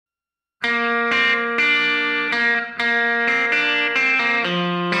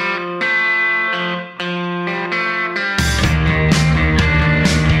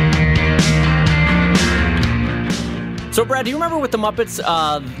So, Brad, do you remember with the Muppets,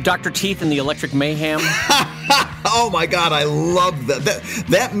 Dr. Teeth and the Electric Mayhem? Oh, my God, I love that.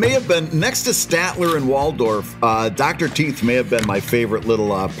 That may have been, next to Statler and Waldorf, Dr. Teeth may have been my favorite little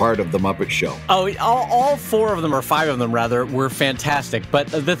part of the Muppet Show. Oh, all four of them, or five of them, rather, were fantastic. But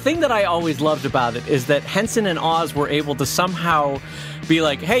the thing that I always loved about it is that Henson and Oz were able to somehow be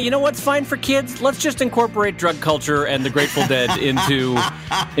like, hey, you know what's fine for kids? Let's just incorporate drug culture and the Grateful Dead into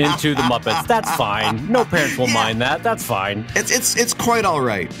the Muppets. That's fine. No parents will mind that. That's fine. It's quite all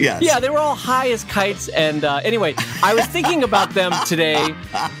right. Yes. Yeah, they were all high as kites. And anyway, I was thinking about them today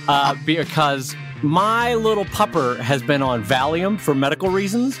because my little pupper has been on Valium for medical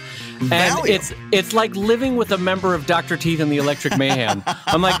reasons. And it's like living with a member of Dr. Teeth and the Electric Mayhem.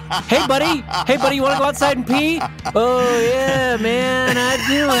 I'm like, hey, buddy, you want to go outside and pee? Oh, yeah, man, I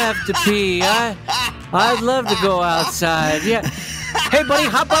do have to pee. I'd love to go outside. Yeah. Hey, buddy,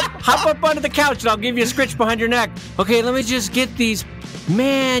 hop up onto the couch, and I'll give you a scritch behind your neck. Okay, let me just get these.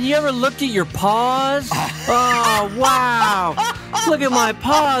 Man, you ever looked at your paws? Oh, wow. Look at my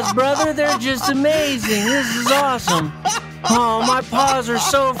paws, brother. They're just amazing. This is awesome. Oh, my paws are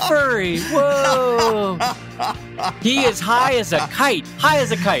so furry. Whoa. He is high as a kite. High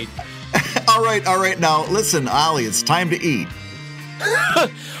as a kite. All right. Now, listen, Ollie, it's time to eat.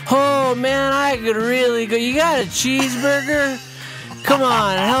 Oh, man, I could really go. You got a cheeseburger? Come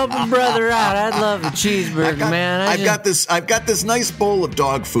on, help a brother out. I'd love a cheeseburger, man. I've got this nice bowl of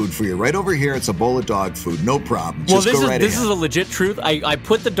dog food for you. Right over here, it's a bowl of dog food. No problem. Just go right ahead. This is a legit truth. I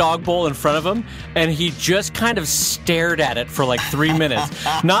put the dog bowl in front of him, and he just kind of stared at it for like 3 minutes.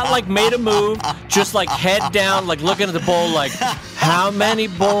 Not like made a move, just like head down, like looking at the bowl like, how many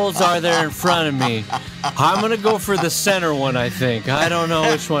bowls are there in front of me? I'm going to go for the center one, I think. I don't know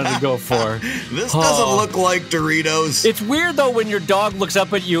which one to go for. This doesn't look like Doritos. It's weird, though, when your dog looks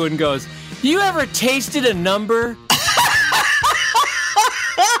up at you and goes, you ever tasted a number?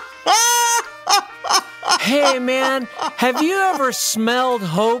 Hey, man, have you ever smelled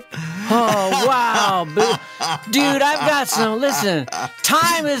hope? Oh, wow. Dude, I've got some. Listen,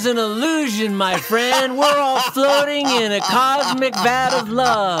 time is an illusion, my friend. We're all floating in a cosmic vat of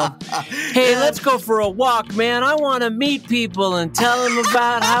love. Hey, let's go for a walk, man. I want to meet people and tell them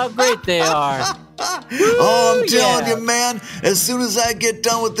about how great they are. Oh, I'm telling you, man, as soon as I get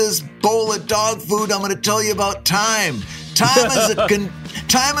done with this bowl of dog food, I'm going to tell you about time. Time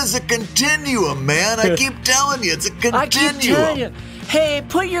is a continuum, man. I keep telling you, it's a continuum. I keep telling you. Hey,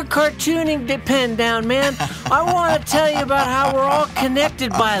 put your cartooning pen down, man. I want to tell you about how we're all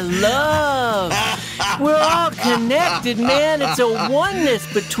connected by love. We're all connected, man. It's a oneness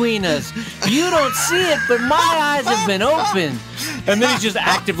between us. You don't see it, but my eyes have been open. And then he's just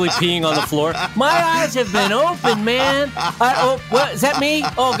actively peeing on the floor. My eyes have been open, man. What? Is that me?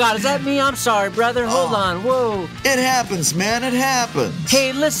 Oh, God, is that me? I'm sorry, brother. Hold on. Whoa. It happens, man. It happens.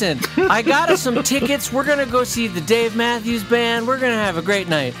 Hey, listen, I got us some tickets. We're going to go see the Dave Matthews Band. We're going to have a great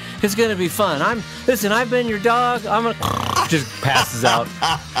night. It's going to be fun. I've been your dog. I'm going to just passes out.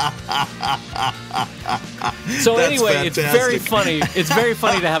 So That's anyway, fantastic. It's very funny. It's very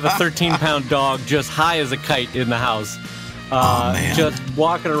funny to have a 13-pound dog just high as a kite in the house. Just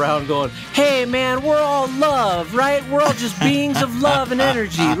walking around going, hey, man, we're all love, right? We're all just beings of love and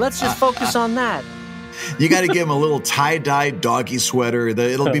energy. Let's just focus on that. You got to give him a little tie-dye doggy sweater.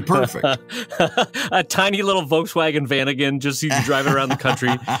 It'll be perfect. A tiny little Volkswagen Vanagon just so you can drive it around the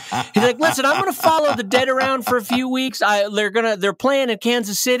country. He's like, listen, I'm going to follow the Dead around for a few weeks. They're playing in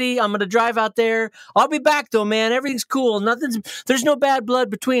Kansas City. I'm going to drive out there. I'll be back, though, man. Everything's cool. There's no bad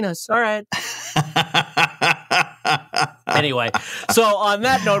blood between us. All right. Anyway, so on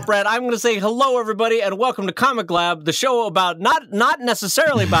that note, Brad, I'm going to say hello, everybody, and welcome to ComicLab, the show about not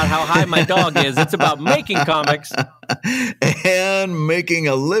necessarily about how high my dog is. It's about making comics. And making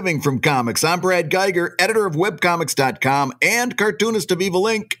a living from comics. I'm Brad Guigar, editor of webcomics.com and cartoonist of Evil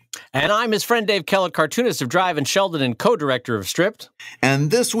Inc. And I'm his friend Dave Kellett, cartoonist of Drive and Sheldon and co-director of Stripped.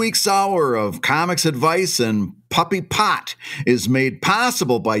 And this week's hour of comics advice and puppy pot is made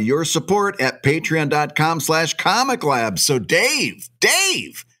possible by your support at patreon.com/comiclab. So Dave,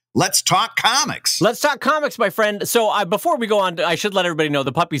 let's talk comics. Let's talk comics, my friend. So before we go on, I should let everybody know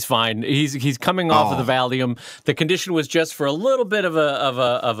the puppy's fine. He's coming off of the Valium. The condition was just for a little bit of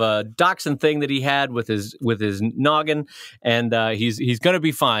a dachshund thing that he had with his noggin, and he's going to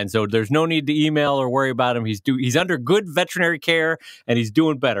be fine. So there's no need to email or worry about him. He's under good veterinary care and he's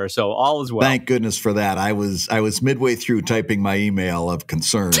doing better. So all is well. Thank goodness for that. I was midway through typing my email of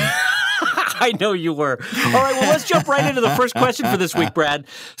concern. I know you were. All right, well, let's jump right into the first question for this week, Brad.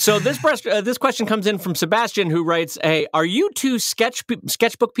 So this question comes in from Sebastian, who writes, hey, are you two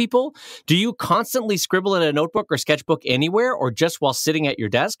sketchbook people? Do you constantly scribble in a notebook or sketchbook anywhere or just while sitting at your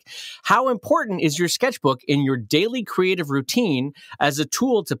desk? How important is your sketchbook in your daily creative routine as a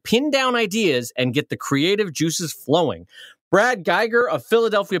tool to pin down ideas and get the creative juices flowing? Brad Geiger of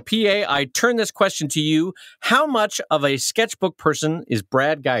Philadelphia, PA, I turn this question to you. How much of a sketchbook person is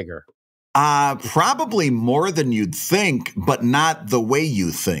Brad Geiger? Probably more than you'd think, but not the way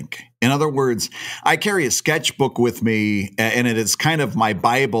you think. In other words, I carry a sketchbook with me, and it is kind of my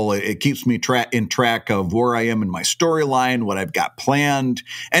Bible. It keeps me in track of where I am in my storyline, what I've got planned,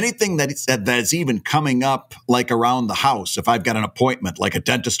 anything that's even coming up, like around the house. If I've got an appointment, like a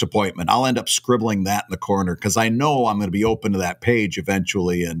dentist appointment, I'll end up scribbling that in the corner because I know I'm going to be open to that page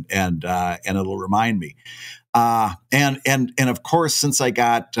eventually, and it'll remind me. And of course, since I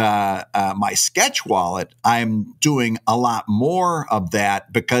got my sketch wallet, I'm doing a lot more of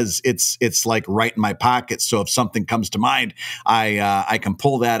that because it's like right in my pocket. So if something comes to mind, I can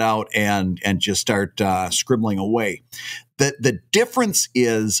pull that out and just start scribbling away. The difference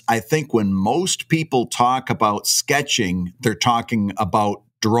is, I think when most people talk about sketching, they're talking about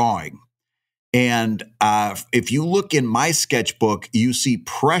drawing. And if you look in my sketchbook, you see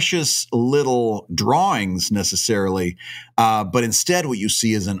precious little drawings necessarily, but instead what you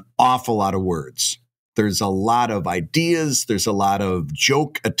see is an awful lot of words. There's a lot of ideas. There's a lot of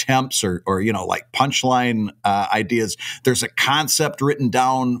joke attempts or like punchline ideas. There's a concept written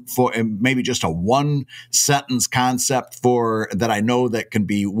down for maybe just a one sentence concept for that I know that can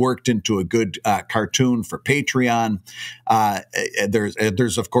be worked into a good cartoon for Patreon.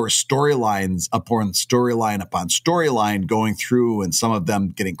 There's of course storylines upon storyline going through, and some of them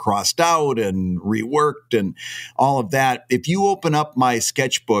getting crossed out and reworked and all of that. If you open up my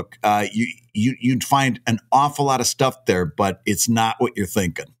sketchbook, you'd find an awful lot of stuff there, but it's not what you're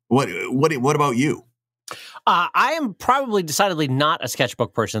thinking. What about you? I am probably decidedly not a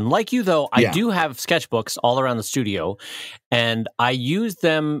sketchbook person. Like you, though, I do have sketchbooks all around the studio, and I use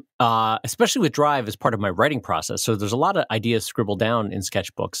them, especially with Drive, as part of my writing process. So there's a lot of ideas scribbled down in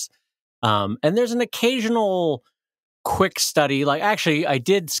sketchbooks. And there's an occasional quick study. Like, actually, I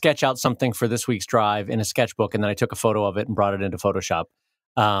did sketch out something for this week's Drive in a sketchbook, and then I took a photo of it and brought it into Photoshop.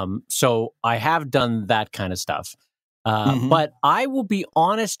 So I have done that kind of stuff. But I will be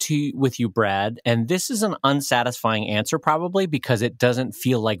honest with you, Brad, and this is an unsatisfying answer probably because it doesn't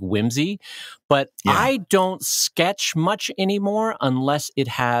feel like whimsy, but I don't sketch much anymore unless it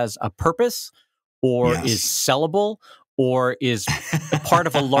has a purpose or is sellable or is part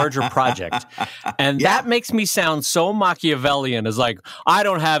of a larger project. And that makes me sound so Machiavellian, as like, I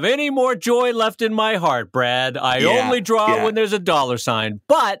don't have any more joy left in my heart, Brad. I only draw when there's a dollar sign.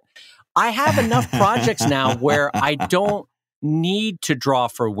 But I have enough projects now where I don't need to draw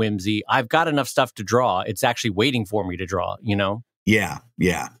for whimsy. I've got enough stuff to draw. It's actually waiting for me to draw, you know? Yeah.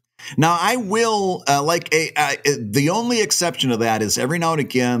 Now, I will, the only exception to that is every now and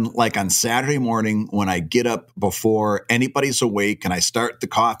again, like on Saturday morning when I get up before anybody's awake and I start the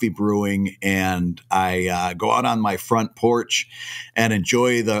coffee brewing and I go out on my front porch and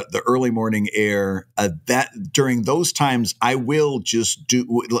enjoy the early morning air, that during those times, I will just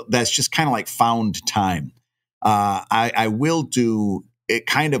that's just kind of like found time. I will do it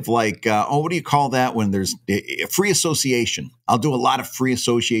kind of like, what do you call that when there's free association? I'll do a lot of free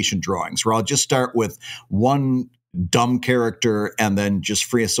association drawings where I'll just start with one dumb character and then just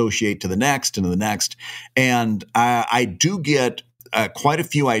free associate to the next and to the next. And I do get quite a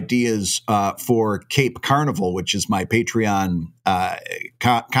few ideas for Cape Carnival, which is my Patreon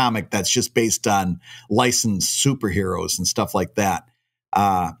comic that's just based on licensed superheroes and stuff like that.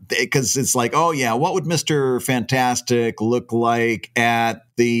 Because it's like, oh yeah, what would Mr. Fantastic look like at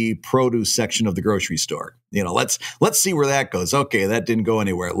the produce section of the grocery store? You know, let's see where that goes. Okay, that didn't go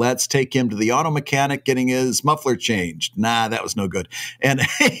anywhere. Let's take him to the auto mechanic getting his muffler changed. Nah, that was no good. And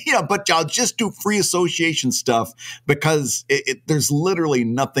but I'll just do free association stuff because there's literally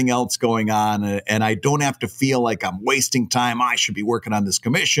nothing else going on, and I don't have to feel like I'm wasting time. I should be working on this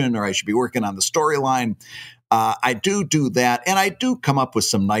commission or I should be working on the storyline. I do that, and I do come up with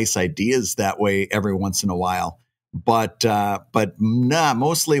some nice ideas that way every once in a while. But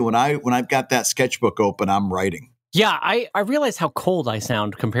mostly when I've got that sketchbook open, I'm writing. Yeah, I realize how cold I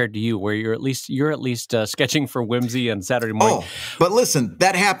sound compared to you, where you're at least sketching for whimsy and Saturday morning. Oh, but listen,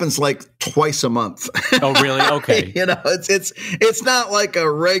 that happens like twice a month. Oh, really? Okay. It's not like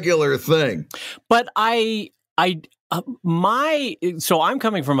a regular thing. But I So I'm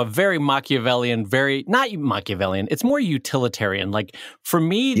coming from a very Machiavellian, not Machiavellian, it's more utilitarian. Like for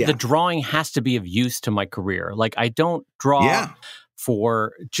me, the drawing has to be of use to my career. Like I don't draw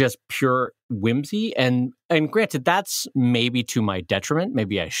for just pure whimsy. And granted, that's maybe to my detriment.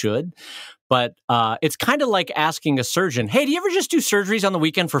 Maybe I should. But it's kind of like asking a surgeon, "Hey, do you ever just do surgeries on the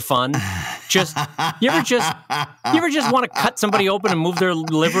weekend for fun? You ever just want to cut somebody open and move their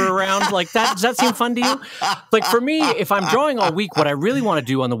liver around like that? Does that seem fun to you?" Like for me, if I'm drawing all week, what I really want to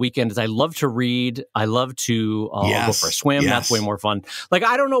do on the weekend is I love to read. I love to go for a swim. That's way more fun. Like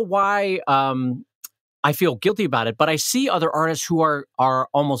I don't know why. I feel guilty about it, but I see other artists who are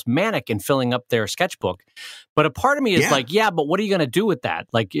almost manic in filling up their sketchbook. But a part of me is like, but what are you going to do with that?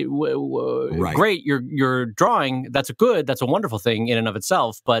 Like, great, you're drawing. That's a wonderful thing in and of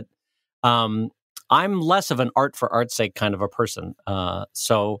itself. But I'm less of an art for art's sake kind of a person.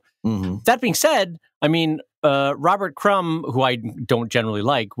 So that being said, I mean, Robert Crumb, who I don't generally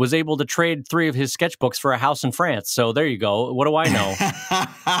like, was able to trade 3 of his sketchbooks for a house in France. So there you go. What do I know?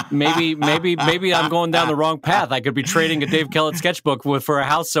 maybe I'm going down the wrong path. I could be trading a Dave Kellett sketchbook for a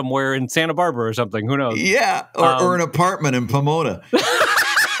house somewhere in Santa Barbara or something. Who knows? Yeah, or an apartment in Pomona.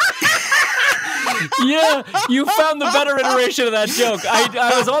 Yeah, you found the better iteration of that joke.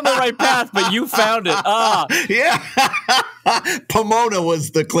 I was on the right path, but you found it. Yeah. Pomona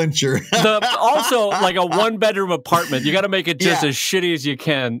was the clincher. Also, like a 1-bedroom apartment. You got to make it just as shitty as you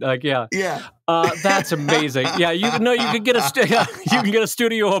can. Like, yeah. That's amazing. Yeah, you can get a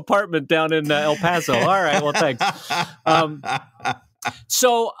studio apartment down in El Paso. All right, well, thanks.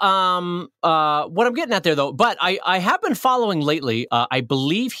 So what I'm getting at there, though, but I have been following lately, I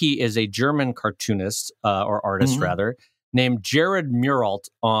believe he is a German cartoonist or artist, rather, named Jared Muralt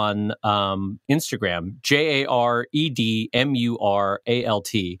on Instagram, JaredMuralt.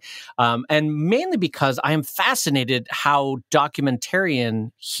 And mainly because I am fascinated how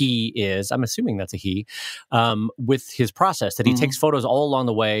documentarian he is. I'm assuming that's a he, with his process, that he takes photos all along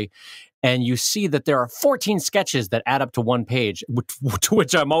the way. And you see that there are 14 sketches that add up to 1 page, to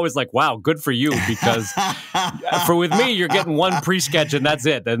which I'm always like, wow, good for you. Because with me, you're getting 1 pre-sketch and that's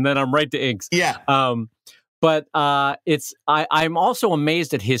it. And then I'm right to inks. Yeah. But I'm also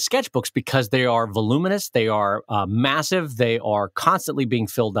amazed at his sketchbooks because they are voluminous. They are massive. They are constantly being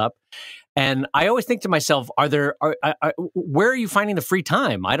filled up. And I always think to myself, where are you finding the free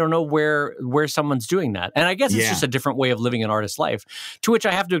time? I don't know where someone's doing that. And I guess it's just a different way of living an artist's life, to which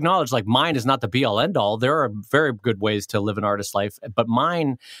I have to acknowledge, like, mine is not the be all end all. There are very good ways to live an artist's life, but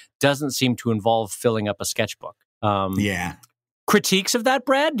mine doesn't seem to involve filling up a sketchbook. Critiques of that,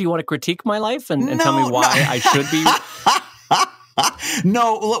 Brad? Do you want to critique my life and tell me why I should be?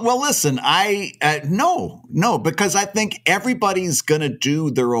 No, well, listen, no, because I think everybody's going to do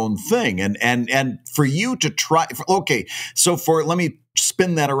their own thing. And for you to try, let me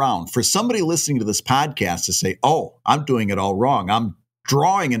spin that around. For somebody listening to this podcast to say, oh, I'm doing it all wrong. I'm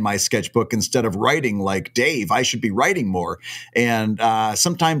drawing in my sketchbook instead of writing like Dave. I should be writing more. And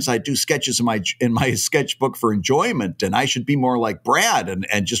sometimes I do sketches in my sketchbook for enjoyment, and I should be more like Brad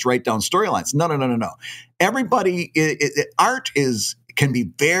and just write down storylines. No. Everybody, art can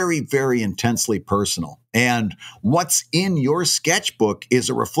be very, very intensely personal. And what's in your sketchbook is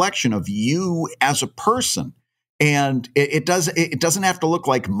a reflection of you as a person. And it doesn't have to look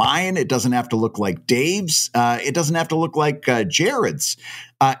like mine. It doesn't have to look like Dave's. It doesn't have to look like Jared's.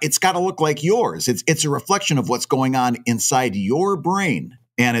 It's got to look like yours. It's a reflection of what's going on inside your brain,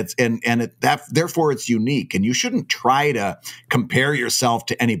 and therefore it's unique. And you shouldn't try to compare yourself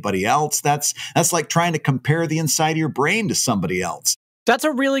to anybody else. That's like trying to compare the inside of your brain to somebody else. That's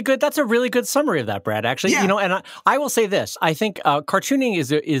a really good summary of that, Brad, actually. Yeah. And I will say this. I think cartooning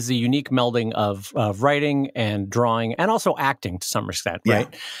is a unique melding of writing and drawing and also acting to some extent, right?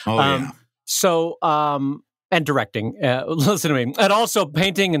 So, and directing, listen to me, and also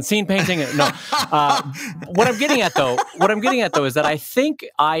painting and scene painting. No, what I'm getting at though is that I think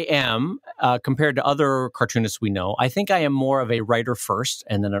I am, compared to other cartoonists we know, I think I am more of a writer first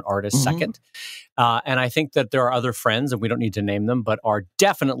and then an artist second. And I think that there are other friends, and we don't need to name them, but are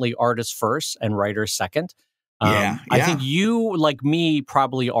definitely artists first and writers second. I think you, like me,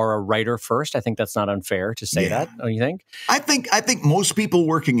 probably are a writer first. I think that's not unfair to say that, don't you think? I think most people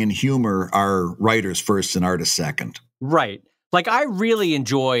working in humor are writers first and artists second. Right. Like, I really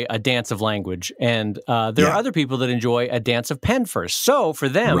enjoy a dance of language, and there are other people that enjoy a dance of pen first. So for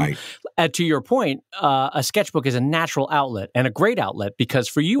them, to your point, a sketchbook is a natural outlet and a great outlet, because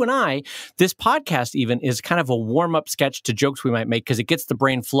for you and I, this podcast even is kind of a warm-up sketch to jokes we might make, because it gets the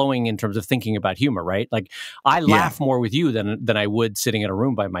brain flowing in terms of thinking about humor, right? Like, I laugh more with you than I would sitting in a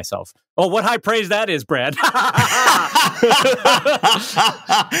room by myself. Oh, what high praise that is, Brad.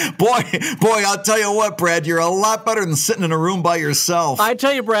 boy, I'll tell you what, Brad, you're a lot better than sitting in a room by yourself. I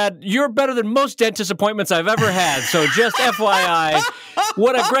tell you, Brad, you're better than most dentist appointments I've ever had. So just FYI,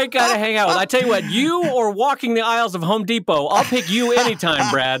 what a great guy to hang out with. I tell you what, you or walking the aisles of Home Depot, I'll pick you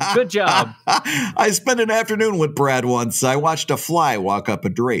anytime, Brad. Good job. I spent an afternoon with Brad once. I watched a fly walk up a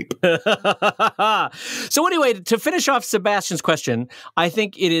drape. So anyway, to finish off Sebastian's question, I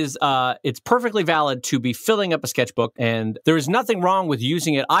think it is it's perfectly valid to be filling up a sketchbook, and there is nothing wrong with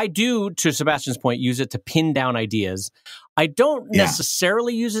using it. I do, to Sebastian's point, use it to pin down ideas. I don't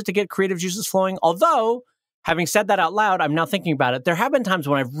necessarily use it to get creative juices flowing, although, having said that out loud, I'm now thinking about it. There have been times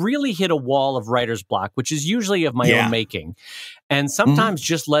when I've really hit a wall of writer's block, which is usually of my own making. And sometimes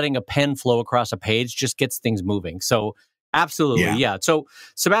just letting a pen flow across a page just gets things moving. So absolutely, yeah. So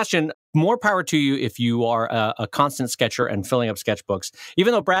Sebastian, more power to you if you are a constant sketcher and filling up sketchbooks.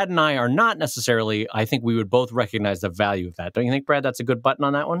 Even though Brad and I are not necessarily, I think we would both recognize the value of that. Don't you think, Brad, that's a good button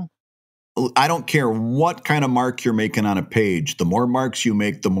on that one? I don't care what kind of mark you're making on a page. The more marks you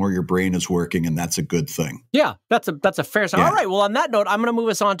make, the more your brain is working, and that's a good thing. Yeah, that's a fair sign. All right, well, on that note, I'm going to move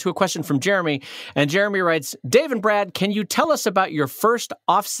us on to a question from Jeremy. And Jeremy writes, Dave and Brad, can you tell us about your first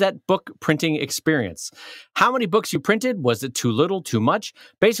offset book printing experience? How many books you printed? Was it too little, too much?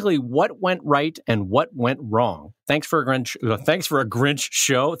 Basically, what went right and what went wrong? Thanks for a Grinch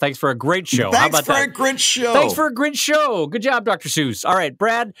show. Thanks for a great show. How about that? Thanks for a Grinch show. Thanks for a Grinch show. Good job, Dr. Seuss. All right,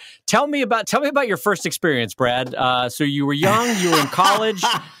 Brad, tell me about your first experience, Brad. So you were young, you were in college,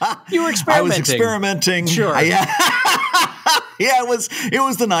 you were experimenting. I was experimenting. Sure. Yeah, it was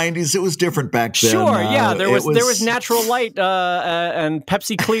the 90s. It was different back then. Sure, yeah. There was Natural Light and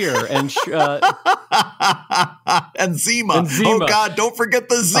Pepsi Clear and Zima. Oh God, don't forget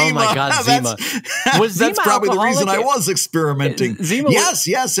the Zima. Oh my God, Zima. That's probably the reason I was experimenting. Zima yes.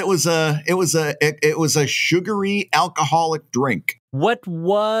 It was a sugary alcoholic drink. What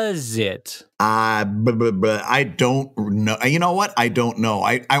was it? I don't know. You know what? I don't know.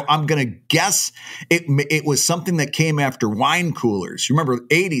 I'm going to guess it was something that came after wine coolers. You remember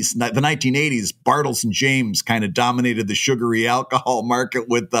the 1980s, Bartles and James kind of dominated the sugary alcohol market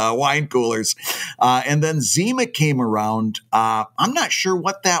with wine coolers. And then Zima came around. I'm not sure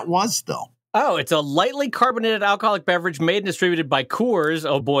what that was, though. Oh, it's a lightly carbonated alcoholic beverage made and distributed by Coors.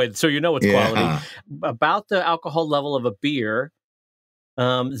 Oh, boy. So you know it's quality. About the alcohol level of a beer.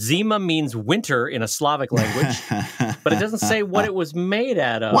 Zima means winter in a Slavic language, but it doesn't say what it was made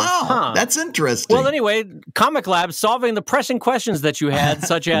out of. Wow, that's interesting. Well, anyway, ComicLab solving the pressing questions that you had,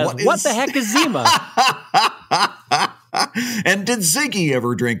 such as, what the heck is Zima? And did Ziggy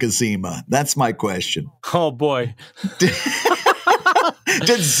ever drink a Zima? That's my question. Oh, boy. Did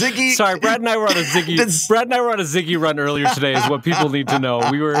Ziggy? Sorry, Brad and I were on a Ziggy run earlier today. Is what people need to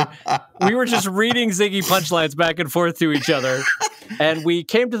know. We were just reading Ziggy punchlines back and forth to each other, and we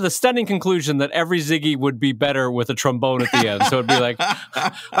came to the stunning conclusion that every Ziggy would be better with a trombone at the end. So it'd be like,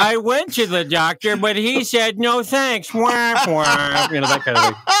 "I went to the doctor, but he said no thanks." Wah, wah. You know, that kind of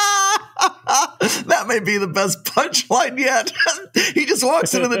thing. That may be the best punchline yet. He just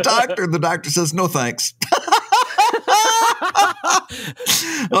walks into the doctor, and the doctor says, "No thanks."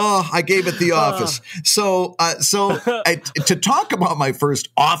 Oh, I gave it the office. So to talk about my first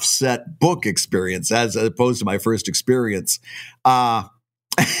offset book experience as opposed to my first experience,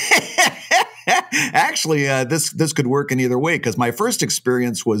 actually, this could work in either way, because my first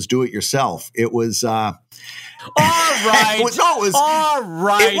experience was do it yourself. It was all right. All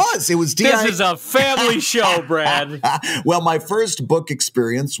right. It was. This is a family show, Brad. Well, my first book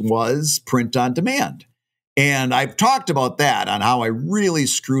experience was print on demand. And I've talked about that, on how I really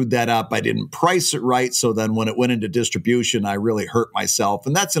screwed that up. I didn't price it right. So then when it went into distribution, I really hurt myself.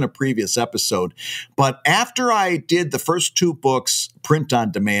 And that's in a previous episode. But after I did the first two books, print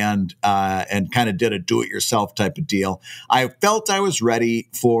on demand, and kind of did a do-it-yourself type of deal, I felt I was ready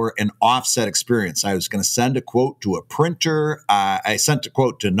for an offset experience. I was going to send a quote to a printer. I sent a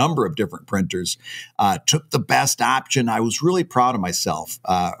quote to a number of different printers, took the best option. I was really proud of myself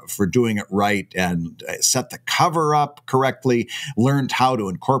for doing it right, and set the cover up correctly, learned how to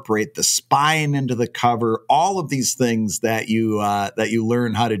incorporate the spine into the cover, all of these things that you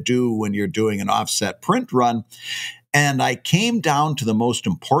learn how to do when you're doing an offset print run. And I came down to the most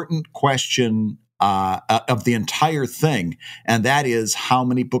important question of the entire thing, and that is, how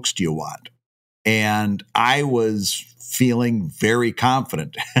many books do you want? And I was feeling very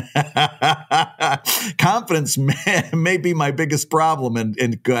confident. Confidence may be my biggest problem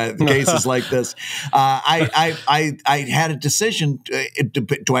in cases like this. I had a decision.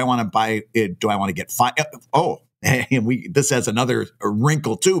 Do I want to buy it? Do I want to get five? Oh, and this has another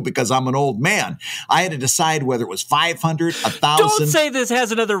wrinkle too, because I'm an old man. I had to decide whether it was 500, 1,000. Don't say this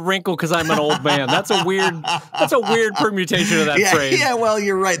has another wrinkle because I'm an old man. That's a weird permutation of that phrase. Yeah, well,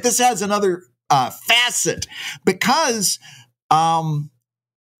 you're right. This has another facet, because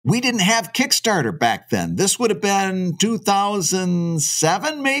we didn't have Kickstarter back then. This would have been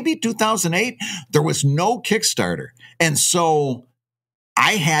 2007, maybe 2008. There was no Kickstarter. And so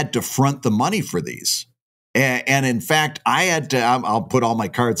I had to front the money for these. And in fact, I had to, I'll put all my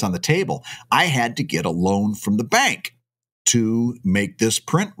cards on the table. I had to get a loan from the bank to make this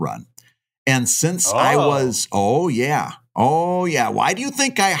print run. And since I was, oh yeah. Why do you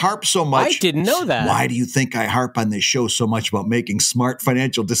think I harp so much? I didn't know that. Why do you think I harp on this show so much about making smart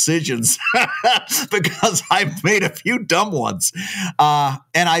financial decisions? Because I've made a few dumb ones. And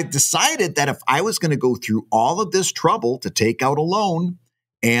I decided that if I was going to go through all of this trouble to take out a loan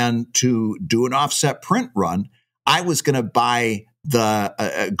and to do an offset print run, I was going to buy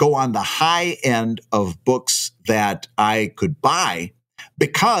go on the high end of books that I could buy,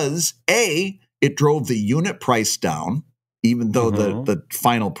 because A, it drove the unit price down. Even though the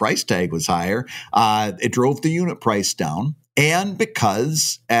final price tag was higher, it drove the unit price down. And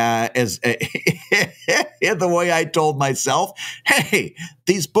because, the way I told myself, hey,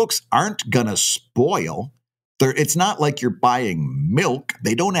 these books aren't going to spoil. It's not like you're buying milk.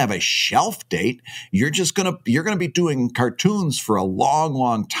 They don't have a shelf date. You're going to be doing cartoons for a long,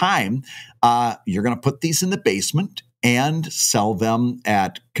 long time. You're going to put these in the basement and sell them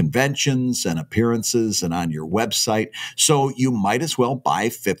at conventions and appearances and on your website. So you might as well buy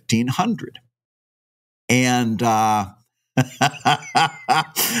 1,500. And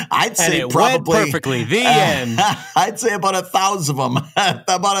I'd say probably went perfectly. The end. I'd say about 1,000 of them.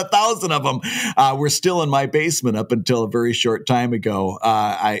 About 1,000 of them were still in my basement up until a very short time ago.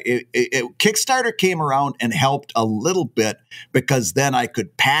 Kickstarter came around and helped a little bit, because then I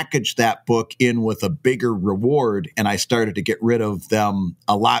could package that book in with a bigger reward, and I started to get rid of them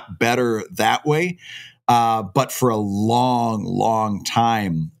a lot better that way. But for a long, long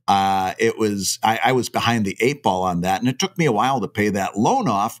time, I was behind the 8 ball on that, and it took me a while to pay that loan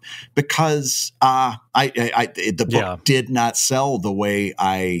off, because the book did not sell the way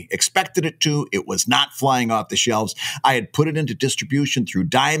I expected it to. It was not flying off the shelves. I had put it into distribution through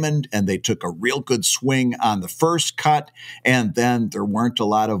Diamond, and they took a real good swing on the first cut, and then there weren't a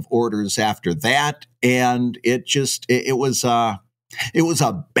lot of orders after that, and it was a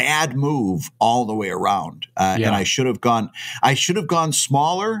bad move all the way around. And I should have gone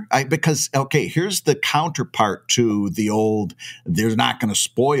smaller, because, okay, here's the counterpart to the old, they're not going to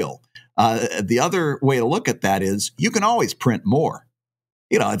spoil. The other way to look at that is, you can always print more.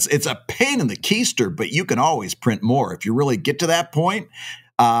 You know, it's a pain in the keister, but you can always print more. If you really get to that point,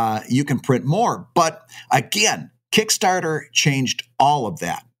 you can print more. But again, Kickstarter changed all of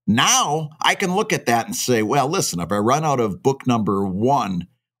that. Now I can look at that and say, well, listen, if I run out of book number 1,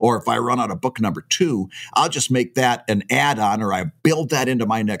 or if I run out of book number 2, I'll just make that an add-on, or I build that into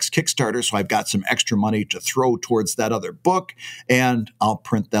my next Kickstarter, so I've got some extra money to throw towards that other book, and I'll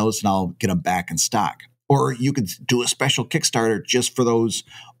print those and I'll get them back in stock. Or you could do a special Kickstarter just for those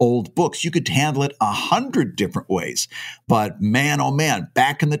old books. You could handle it 100 different ways. But man, oh man,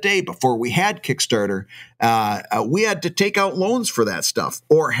 back in the day before we had Kickstarter, we had to take out loans for that stuff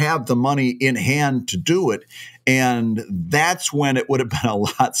or have the money in hand to do it. And that's when it would have been a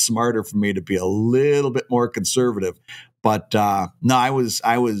lot smarter for me to be a little bit more conservative. But no, I was,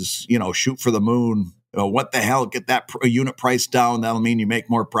 shoot for the moon. What the hell? Get that unit price down. That'll mean you make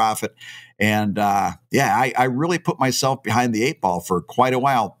more profit. And I really put myself behind the 8 ball for quite a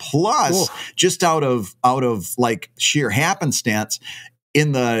while. Plus, just out of like sheer happenstance,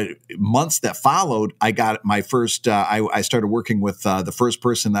 in the months that followed, I got my first. I started working with the first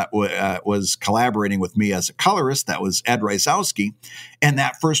person that was collaborating with me as a colorist. That was Ed Rysowski, and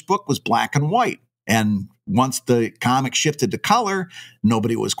that first book was black and white. And once the comic shifted to color,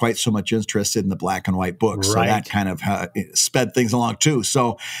 nobody was quite so much interested in the black and white books. Right. So that kind of sped things along too.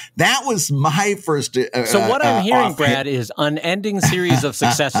 So that was my first. So what I'm hearing, Brad, is unending series of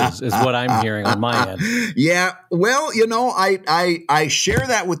successes is what I'm hearing on my end. Yeah. Well, I share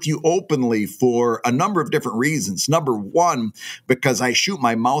that with you openly for a number of different reasons. Number one, because I shoot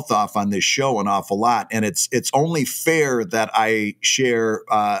my mouth off on this show an awful lot, and it's only fair that I share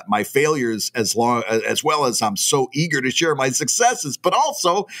my failures as well as I'm so eager to share my successes. But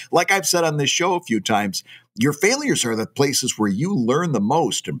also, like I've said on this show a few times, your failures are the places where you learn the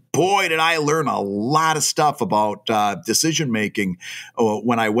most. And boy, did I learn a lot of stuff about decision making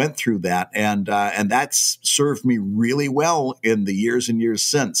when I went through that, and that's served me really well in the years and years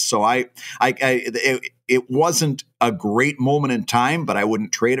since. So it wasn't a great moment in time, but I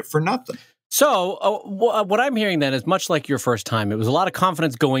wouldn't trade it for nothing. So what I'm hearing then is much like your first time. It was a lot of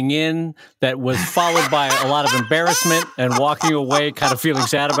confidence going in that was followed by a lot of embarrassment and walking away kind of feeling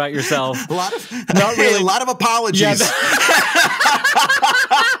sad about yourself. A lot of apologies. Yeah,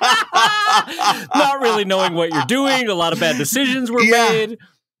 not really knowing what you're doing. A lot of bad decisions were made.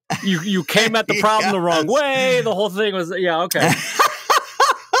 You came at the problem the wrong way. The whole thing was, okay.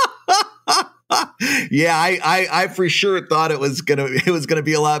 Yeah, I for sure thought it was gonna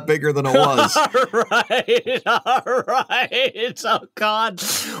be a lot bigger than it was. All right. Oh God.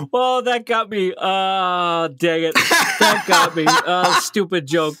 Well, that got me. Dang it. That got me. Stupid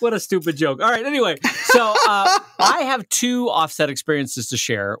joke. What a stupid joke. All right. Anyway, so I have two offset experiences to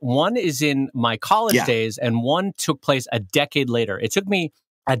share. One is in my college days, and one took place a decade later. It took me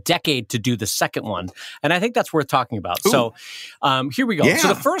a decade to do the second one. And I think that's worth talking about. Ooh. So here we go. Yeah. So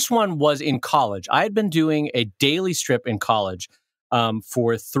the first one was in college. I had been doing a daily strip in college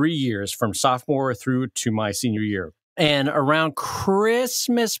for 3 years, from sophomore through to my senior year. And around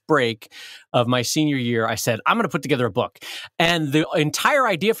Christmas break of my senior year, I said, I'm going to put together a book. And the entire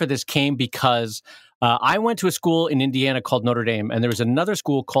idea for this came because I went to a school in Indiana called Notre Dame, and there was another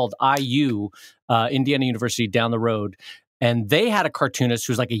school called IU, Indiana University, down the road. And they had a cartoonist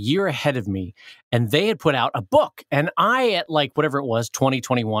who was like a year ahead of me, and they had put out a book. And I, at like whatever it was,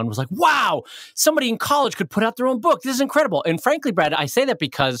 2021, was like, wow, somebody in college could put out their own book. This is incredible. And frankly, Brad, I say that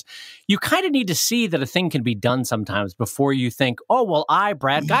because you kind of need to see that a thing can be done sometimes before you think, oh, well,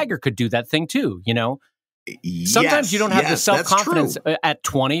 Brad Geiger, could do that thing too, Sometimes you don't have the self-confidence at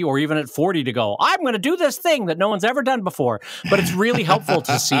 20 or even at 40 to go, I'm going to do this thing that no one's ever done before. But it's really helpful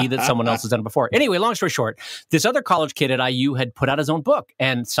to see that someone else has done it before. Anyway, long story short, this other college kid at IU had put out his own book,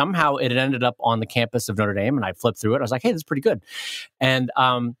 and somehow it had ended up on the campus of Notre Dame, and I flipped through it. I was like, hey, this is pretty good. And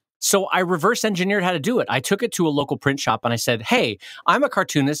so I reverse engineered how to do it. I took it to a local print shop and I said, hey, I'm a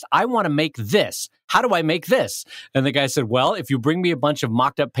cartoonist. I want to make this. How do I make this? And the guy said, well, if you bring me a bunch of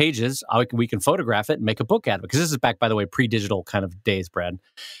mocked up pages, we can photograph it and make a book out of it. Because this is back, by the way, pre-digital kind of days, Brad.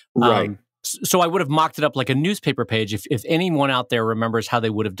 Right. So I would have mocked it up like a newspaper page. If anyone out there remembers how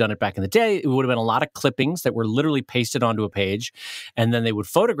they would have done it back in the day, it would have been a lot of clippings that were literally pasted onto a page. And then they would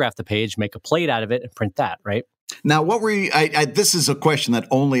photograph the page, make a plate out of it, and print that, right? Now, what were you? This is a question that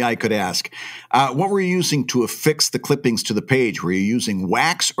only I could ask. What were you using to affix the clippings to the page? Were you using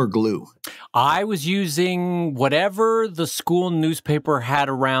wax or glue? I was using whatever the school newspaper had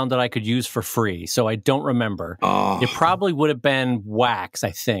around that I could use for free. So I don't remember. Oh. It probably would have been wax,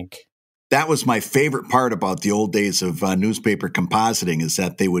 I think. That was my favorite part about the old days of newspaper compositing, is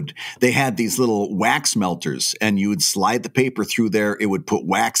that they had these little wax melters, and you would slide the paper through there. It would put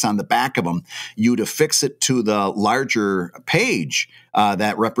wax on the back of them. You'd affix it to the larger page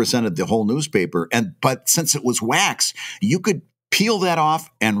that represented the whole newspaper. But since it was wax, you could peel that off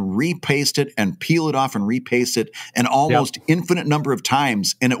and repaste it, and peel it off and repaste it an almost infinite number of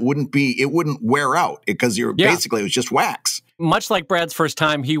times, and it wouldn't wear out because basically it was just wax. Much like Brad's first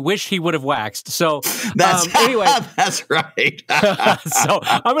time, he wished he would have waxed. So anyway, that's right. So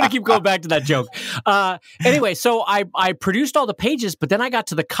I'm going to keep going back to that joke. Anyway, so I produced all the pages, but then I got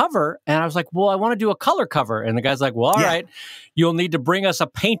to the cover and I was like, well, I want to do a color cover. And the guy's like, well, all right, you'll need to bring us a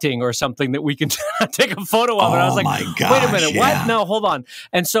painting or something that we can take a photo of. And I was like, wait a minute, what? No, hold on.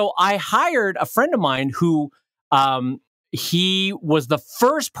 And so I hired a friend of mine who, he was the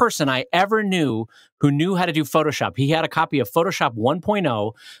first person I ever knew who knew how to do Photoshop. He had a copy of Photoshop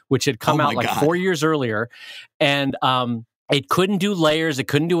 1.0, which had come out like 4 years earlier. And It couldn't do layers. It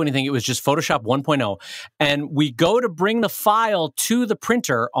couldn't do anything. It was just Photoshop 1.0. And we go to bring the file to the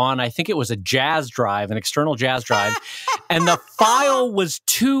printer on, I think it was a Jazz drive, an external Jazz drive. And the file was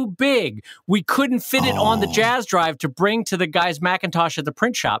too big. We couldn't fit it on the Jazz drive to bring to the guy's Macintosh at the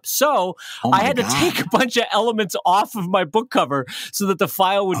print shop. So I had to take a bunch of elements off of my book cover so that the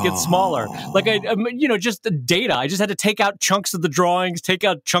file would get smaller. Like, just the data. I just had to take out chunks of the drawings, take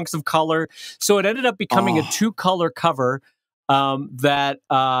out chunks of color. So it ended up becoming a 2-color cover that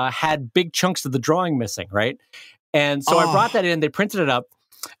had big chunks of the drawing missing, right? And so I brought that in, they printed it up,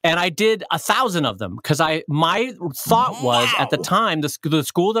 and I did 1,000 of them because my thought was at the time, the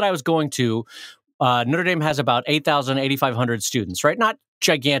school that I was going to, Notre Dame has about 8,000, 8,500 students, right? Not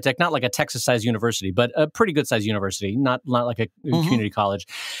gigantic, not like a Texas-sized university, but a pretty good-sized university, not like a community college.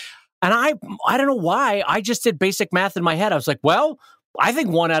 And I don't know why, I just did basic math in my head. I was like, well, I think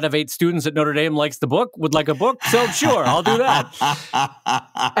 1 out of 8 students at Notre Dame would like a book. So sure, I'll do that.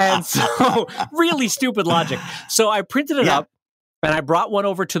 And so really stupid logic. So I printed it up and I brought one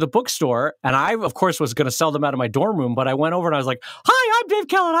over to the bookstore, and I, of course, was going to sell them out of my dorm room, but I went over and I was like, hi, I'm Dave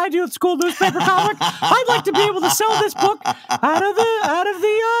Kellett. I do a school newspaper comic. I'd like to be able to sell this book out of the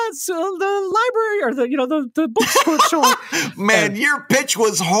library or the bookstore. Man, your pitch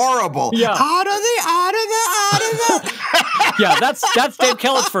was horrible. Yeah. Out of the. Yeah, that's Dave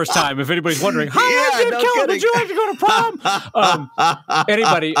Kellett's first time, if anybody's wondering. Hi, I'm Dave Kellett. Would you like to go to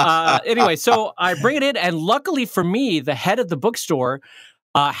prom? Anyway, so I bring it in, and luckily for me, the head of the bookstore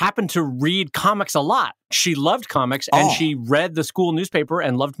happened to read comics a lot. She loved comics, and she read the school newspaper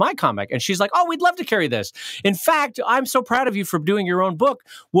and loved my comic. And she's like, oh, we'd love to carry this. In fact, I'm so proud of you for doing your own book.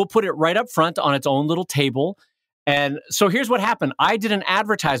 We'll put it right up front on its own little table. And so here's what happened. I did an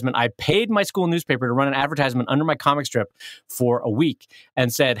advertisement. I paid my school newspaper to run an advertisement under my comic strip for a week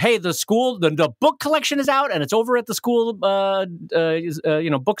and said, hey, the book collection is out and it's over at the school,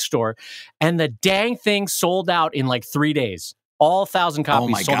 bookstore. And the dang thing sold out in like 3 days. All 1,000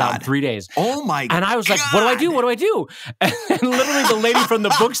 copies sold out in 3 days. Oh, my God. And I was like, what do I do? What do I do? And literally the lady from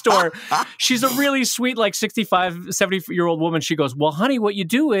the bookstore, she's a really sweet, like 65, 70-year-old woman. She goes, well, honey, what you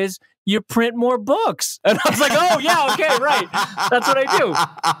do is you print more books. And I was like, oh, yeah, okay, right. That's what I do.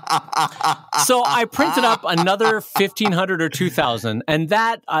 So I printed up another 1,500 or 2,000. And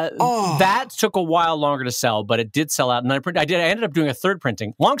that took a while longer to sell, but it did sell out. And I ended up doing a third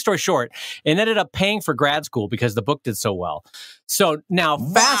printing. Long story short, it ended up paying for grad school because the book did so well. So now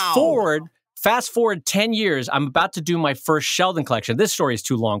fast forward 10 years, I'm about to do my first Sheldon collection. This story is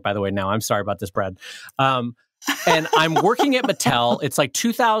too long, by the way, now. I'm sorry about this, Brad. And I'm working at Mattel. It's like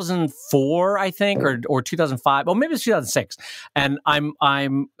 2004, I think, or 2005. Well, maybe it's 2006. And I'm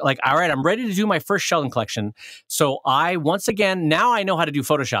like, all right, I'm ready to do my first Sheldon collection. So once again, now I know how to do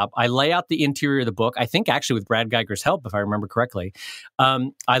Photoshop. I lay out the interior of the book. I think actually with Brad Geiger's help, if I remember correctly. I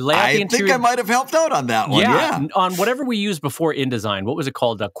lay out the interior. I think I might have helped out on that one. Yeah. On whatever we used before InDesign. What was it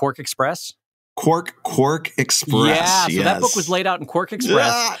called? Quark Express? Quark Express. Yeah, so that book was laid out in Quark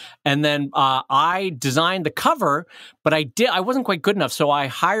Express. Yeah. And then I designed the cover, but I wasn't quite good enough. So I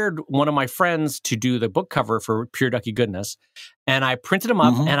hired one of my friends to do the book cover for Pure Ducky Goodness. And I printed them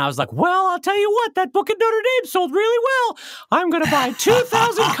up, and I was like, well, I'll tell you what, that book at Notre Dame sold really well. I'm going to buy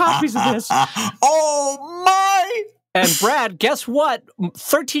 2,000 copies of this. Oh, my! And Brad, guess what?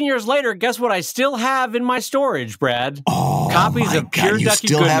 13 years later, guess what I still have in my storage, Brad? Copies of Pure Ducky Goodness. You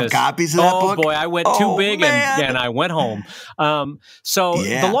still have copies of that book? Oh, boy, I went too big and I went home.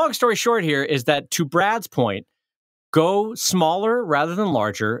 The long story short here is that, to Brad's point, go smaller rather than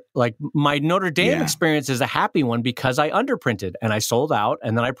larger. Like, my Notre Dame experience is a happy one because I underprinted and I sold out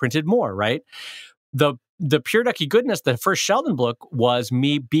and then I printed more, right? The Pure Ducky Goodness, the first Sheldon book, was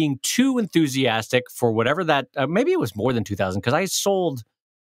me being too enthusiastic for whatever that, maybe it was more than 2,000 because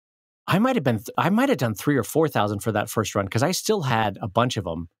I might have done 3,000 or 4,000 for that first run because I still had a bunch of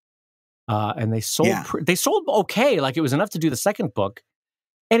them. And they sold okay. Like, it was enough to do the second book.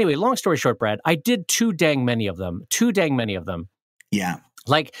 Anyway, long story short, Brad, I did too dang many of them. Yeah.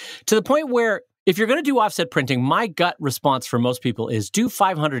 Like, to the point where, if you're going to do offset printing, my gut response for most people is do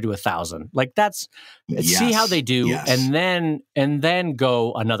 500 to 1,000. Like, see how they do, and then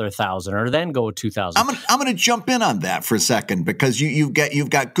go another 1,000, or then go 2,000. I'm going to jump in on that for a second because you've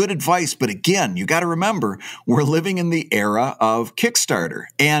got good advice, but again, you got to remember we're living in the era of Kickstarter,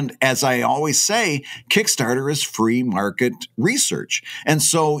 and as I always say, Kickstarter is free market research, and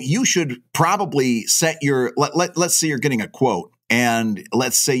so you should probably set your let's say you're getting a quote. and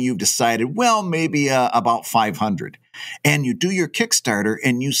let's say you've decided, well, maybe about 500, and you do your Kickstarter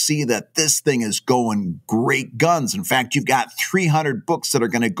and you see that this thing is going great guns. In fact, you've got 300 books that are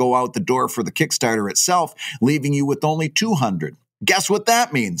going to go out the door for the Kickstarter itself, leaving you with only 200. Guess what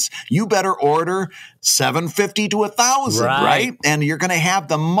that means? You better order 750 to 1,000, right? And you're going to have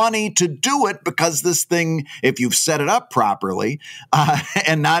the money to do it because this thing, if you've set it up properly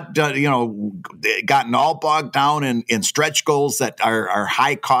and not, gotten all bogged down in stretch goals that are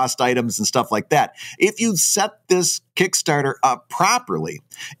high cost items and stuff like that. If you set this Kickstarter up properly,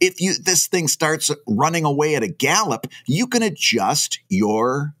 this thing starts running away at a gallop, you can adjust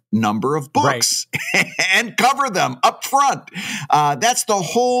your number of books and cover them up front. That's the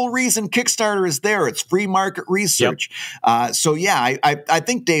whole reason Kickstarter is there. It's free market research. Yep. I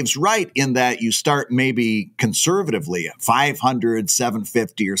think Dave's right in that you start maybe conservatively at 500,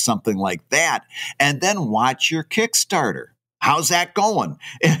 750 or something like that, and then watch your Kickstarter. How's that going?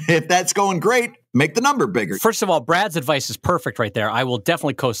 If that's going great, make the number bigger. First of all, Brad's advice is perfect right there. I will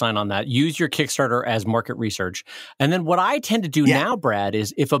definitely co-sign on that. Use your Kickstarter as market research. And then what I tend to do now, Brad,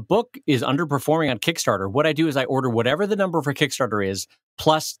 is if a book is underperforming on Kickstarter, what I do is I order whatever the number for Kickstarter is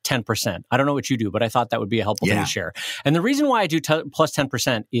plus 10%. I don't know what you do, but I thought that would be a helpful thing to share. And the reason why I do plus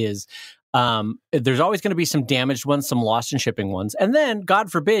 10% is there's always going to be some damaged ones, some lost in shipping ones. And then,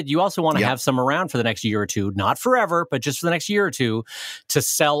 God forbid, you also want to have some around for the next year or two, not forever, but just for the next year or two to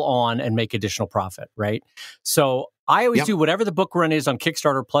sell on and make additional profit, right? So I always do whatever the book run is on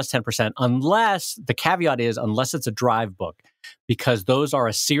Kickstarter plus 10%, unless the caveat is, unless it's a drive book, because those are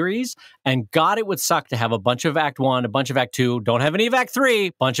a series. And God, it would suck to have a bunch of Act 1, a bunch of Act 2, don't have any of Act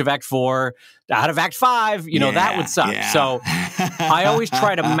 3, bunch of Act 4, out of Act 5. That would suck. Yeah. So I always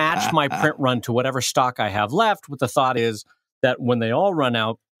try to match my print run to whatever stock I have left, with the thought is that when they all run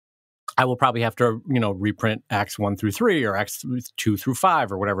out, I will probably have to, reprint Acts 1 through 3 or Acts 2 through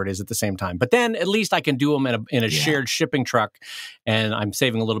 5 or whatever it is at the same time. But then at least I can do them in a shared shipping truck, and I'm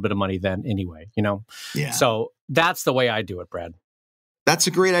saving a little bit of money then anyway, Yeah. So that's the way I do it, Brad. That's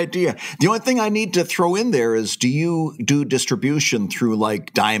a great idea. The only thing I need to throw in there is, do you do distribution through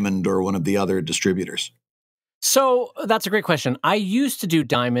like Diamond or one of the other distributors? So that's a great question. I used to do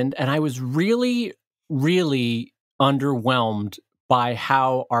Diamond, and I was really, really underwhelmed by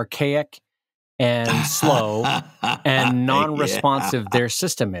how archaic and slow and non-responsive their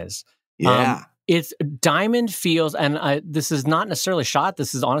system is. It's Diamond feels, and this is not necessarily shot,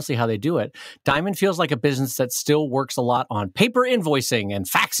 this is honestly how they do it. Diamond feels like a business that still works a lot on paper invoicing and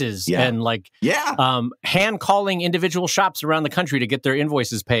faxes and hand calling individual shops around the country to get their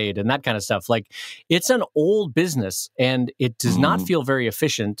invoices paid and that kind of stuff. Like, it's an old business, and it does not feel very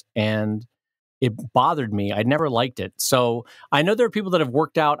efficient, and it bothered me. I never liked it. So I know there are people that have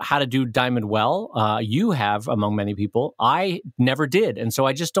worked out how to do Diamond well. You have, among many people. I never did. And so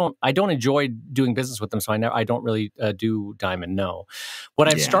I don't enjoy doing business with them. So I don't really do Diamond, no. What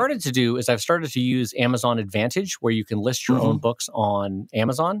I've started to do is I've started to use Amazon Advantage, where you can list your own books on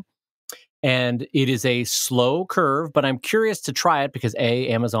Amazon. And it is a slow curve, but I'm curious to try it because A,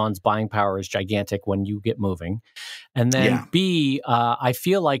 Amazon's buying power is gigantic when you get moving. And then B, I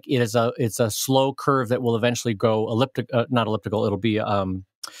feel like it's a slow curve that will eventually go not elliptical.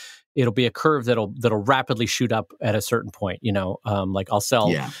 It'll be a curve that'll rapidly shoot up at a certain point. Like I'll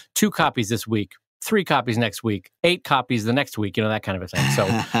sell 2 copies this week, 3 copies next week, 8 copies the next week, that kind of a thing. So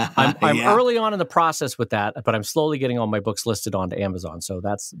I'm early on in the process with that, but I'm slowly getting all my books listed onto Amazon. So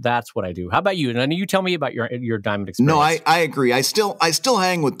that's what I do. How about you? And you tell me about your Diamond experience. No, I agree. I still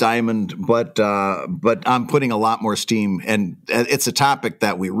hang with Diamond, but I'm putting a lot more steam, and it's a topic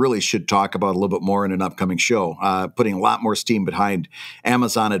that we really should talk about a little bit more in an upcoming show. Putting a lot more steam behind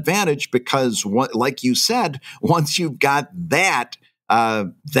Amazon Advantage, because like you said, once you've got that,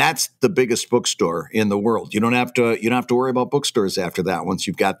 that's the biggest bookstore in the world. You don't have to worry about bookstores after that once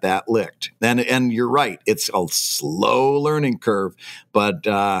you've got that licked. And you're right, it's a slow learning curve, but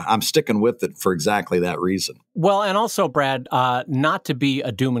I'm sticking with it for exactly that reason. Well, and also, Brad, not to be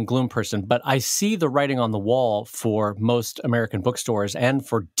a doom and gloom person, but I see the writing on the wall for most American bookstores and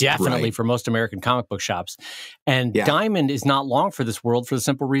for most American comic book shops. And Diamond is not long for this world for the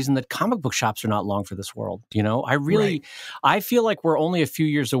simple reason that comic book shops are not long for this world. I feel like we're only a few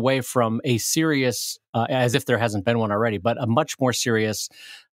years away from a serious, as if there hasn't been one already, but a much more serious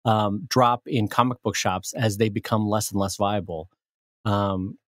drop in comic book shops as they become less and less viable.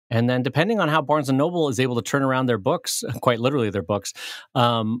 And then depending on how Barnes & Noble is able to turn around their books, quite literally their books,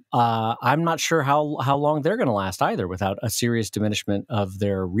 I'm not sure how long they're going to last either without a serious diminishment of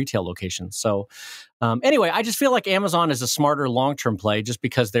their retail locations. So anyway, I just feel like Amazon is a smarter long-term play just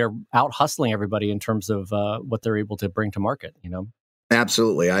because they're out hustling everybody in terms of what they're able to bring to market, you know?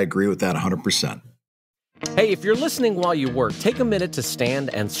 Absolutely. I agree with that 100%. Hey, if you're listening while you work, take a minute to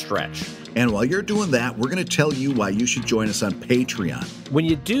stand and stretch. And while you're doing that, we're going to tell you why you should join us on Patreon. When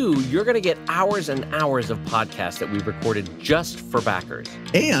you do, you're going to get hours and hours of podcasts that we've recorded just for backers.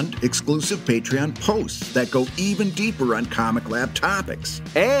 And exclusive Patreon posts that go even deeper on ComicLab topics.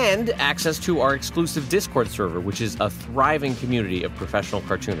 And access to our exclusive Discord server, which is a thriving community of professional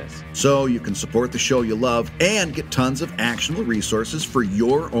cartoonists. So you can support the show you love and get tons of actionable resources for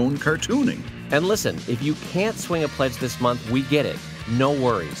your own cartooning. And listen, if you can't swing a pledge this month, we get it. No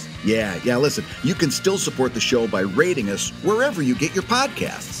worries. Yeah, listen, you can still support the show by rating us wherever you get your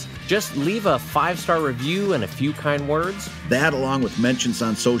podcasts. Just leave a 5-star review and a few kind words. That, along with mentions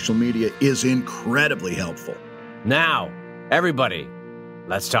on social media, is incredibly helpful. Now, everybody,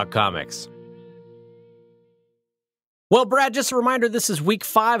 let's talk comics. Well, Brad, just a reminder, this is week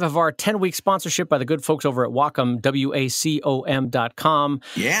 5 of our 10-week sponsorship by the good folks over at Wacom, WACOM.com.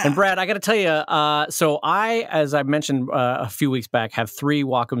 Yeah. And Brad, I got to tell you, so I, as I mentioned a few weeks back, have 3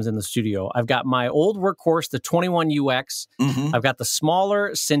 Wacoms in the studio. I've got my old workhorse, the 21UX. Mm-hmm. I've got the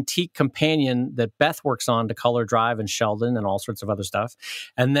smaller Cintiq Companion that Beth works on to color drive and Sheldon and all sorts of other stuff.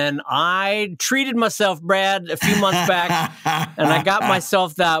 And then I treated myself, Brad, a few months back, and I got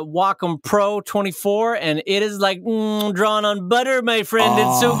myself that Wacom Pro 24, and it is like... drawn on butter, my friend.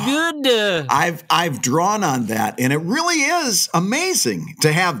 It's so good. I've drawn on that, and it really is amazing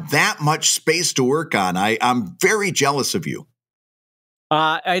to have that much space to work on. I'm very jealous of you.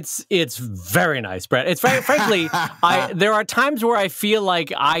 It's very nice, Brett. It's very, frankly, there are times where I feel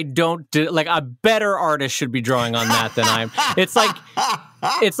like I don't like a better artist should be drawing on that than I am. It's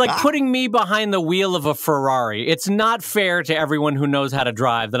like putting me behind the wheel of a Ferrari. It's not fair to everyone who knows how to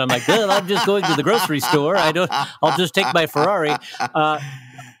drive that I'm like, well, I'm just going to the grocery store. I'll just take my Ferrari.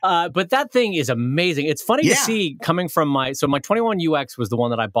 But that thing is amazing. It's funny to see coming from my 21UX was the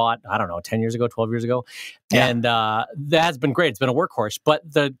one that I bought, I don't know, 10 years ago, 12 years ago. Yeah. And that's been great. It's been a workhorse. But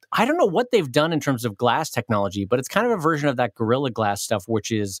I don't know what they've done in terms of glass technology, but it's kind of a version of that Gorilla Glass stuff,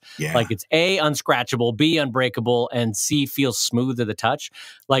 which is like it's A, unscratchable, B, unbreakable, and C, feels smooth to the touch.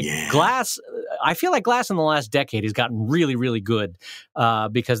 Like glass, I feel like glass in the last decade has gotten really, really good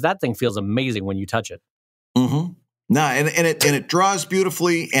because that thing feels amazing when you touch it. Mm-hmm. No, and it draws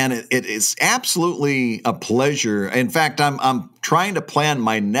beautifully, and it is absolutely a pleasure. In fact, I'm trying to plan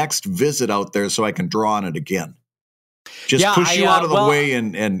my next visit out there so I can draw on it again. Just push you out of the way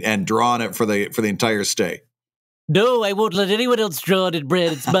and draw on it for the entire stay. No, I won't let anyone else draw on it,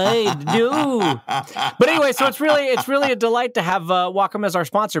 Brad. It's mine. No. But anyway, so it's really a delight to have Wacom as our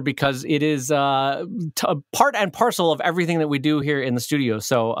sponsor because it is part and parcel of everything that we do here in the studio.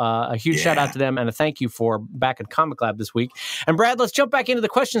 So a huge shout out to them and a thank you for back at ComicLab this week. And Brad, let's jump back into the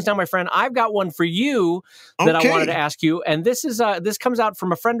questions now, my friend. I've got one for you that I wanted to ask you, and this comes out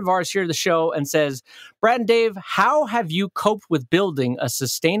from a friend of ours here at the show and says, Brad and Dave, how have you coped with building a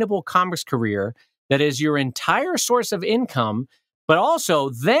sustainable comics career that is your entire source of income, but also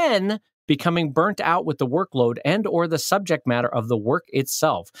then becoming burnt out with the workload and or the subject matter of the work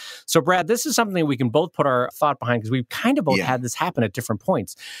itself? So, Brad, this is something we can both put our thought behind because we've kind of both had this happen at different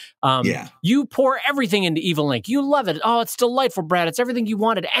points. You pour everything into Evil Ink. You love it. Oh, it's delightful, Brad. It's everything you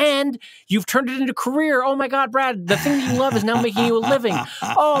wanted. And you've turned it into a career. Oh, my God, Brad, the thing that you love is now making you a living.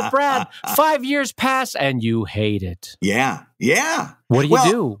 Oh, Brad, 5 years pass and you hate it. Yeah. What do you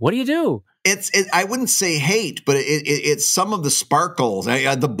do? What do you do? I wouldn't say hate, but it's some of the sparkles.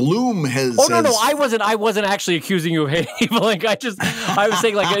 The bloom has. Oh no, I wasn't actually accusing you of hating Evil Ink. I was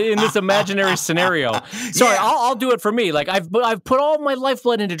saying like in this imaginary scenario. Sorry, I'll do it for me. Like I've put all my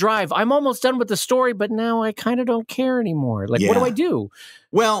lifeblood into Drive. I'm almost done with the story, but now I kind of don't care anymore. Like what do I do?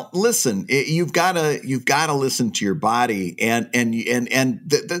 Well, listen, you've got to listen to your body, and the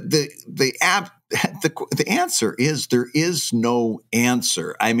answer is there is no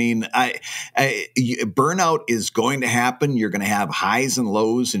answer. I mean, burnout is going to happen. You're going to have highs and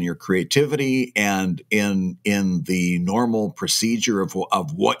lows in your creativity and in the normal procedure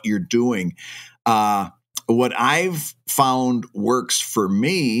of what you're doing. What I've found works for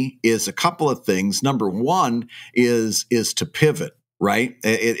me is a couple of things. Number one is to pivot. Right?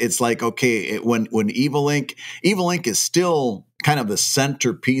 It's like, okay, when Evil Ink is still kind of the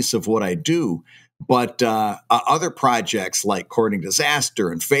centerpiece of what I do, but other projects like Courting Disaster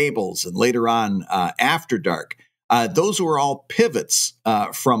and Fables and later on After Dark, those were all pivots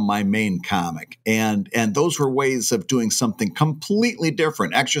from my main comic. And those were ways of doing something completely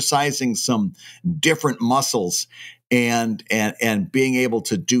different, exercising some different muscles and being able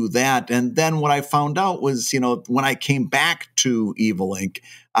to do that. And then what I found out was, when I came back to Evil Inc.,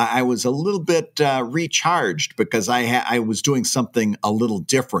 I was a little bit recharged because I was doing something a little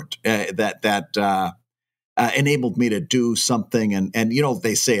different that enabled me to do something. And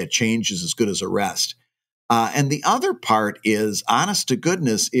they say a change is as good as a rest. And the other part is, honest to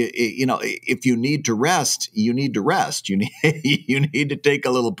goodness, if you need to rest, you need to rest. You need to take a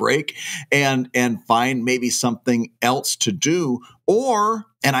little break and find maybe something else to do.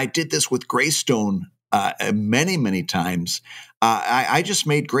 And I did this with Greystone many, many times. I just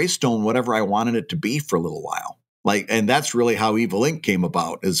made Greystone whatever I wanted it to be for a little while. And that's really how Evil Inc. came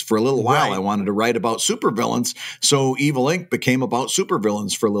about, is for a little while I wanted to write about supervillains. So Evil Inc. became about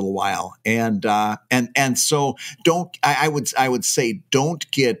supervillains for a little while. And so I would say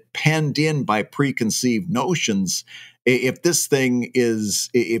don't get penned in by preconceived notions. If this thing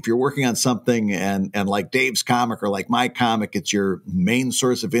if you're working on something and like Dave's comic or like my comic, it's your main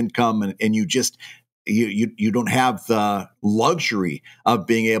source of income and you just, you don't have the luxury of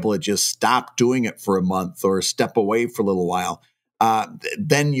being able to just stop doing it for a month or step away for a little while,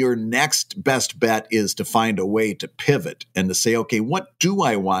 then your next best bet is to find a way to pivot and to say, okay, what do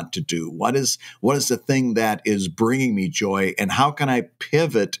I want to do? What is the thing that is bringing me joy, and how can I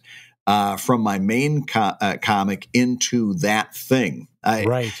pivot from my main comic into that thing?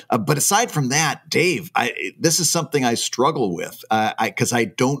 But aside from that, Dave, this is something I struggle with because I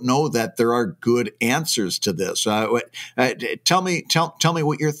don't know that there are good answers to this. Tell me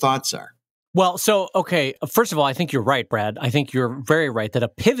what your thoughts are. Well, so, okay, first of all, I think you're right, Brad. I think you're very right that a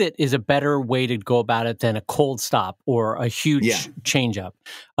pivot is a better way to go about it than a cold stop or a huge change up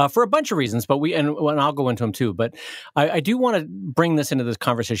for a bunch of reasons. But and I'll go into them too. But I do want to bring this into this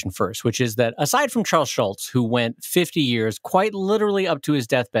conversation first, which is that aside from Charles Schulz, who went 50 years, quite literally up to his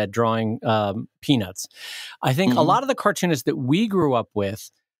deathbed, drawing Peanuts, I think a lot of the cartoonists that we grew up with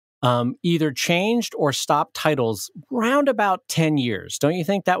either changed or stopped titles round about 10 years. Don't you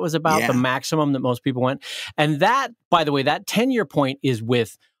think that was about the maximum that most people went? And that, by the way, that 10-year point is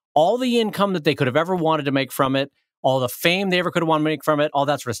with all the income that they could have ever wanted to make from it, all the fame they ever could have wanted to make from it, all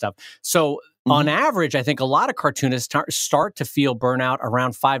that sort of stuff. So on average, I think a lot of cartoonists start to feel burnout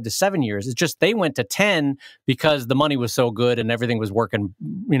around 5 to 7 years. It's just they went to 10 because the money was so good and everything was working,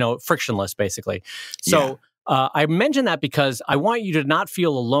 frictionless, basically. So I mention that because I want you to not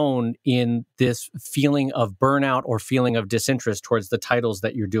feel alone in this feeling of burnout or feeling of disinterest towards the titles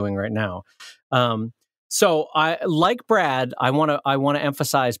that you're doing right now. So I, like Brad, I want to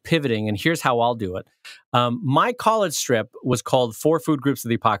emphasize pivoting, and here's how I'll do it. My college strip was called 4 Food Groups of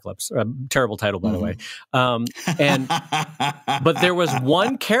the Apocalypse. Terrible title, by the way. But there was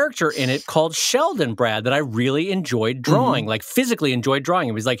one character in it called Sheldon, Brad, that I really enjoyed drawing, like physically enjoyed drawing.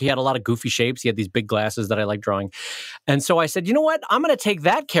 It was like he had a lot of goofy shapes. He had these big glasses that I liked drawing. And so I said, you know what? I'm going to take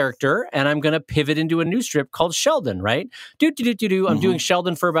that character and I'm going to pivot into a new strip called Sheldon, right? I'm doing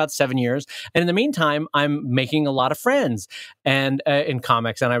Sheldon for about 7 years. And in the meantime, I'm making a lot of friends and in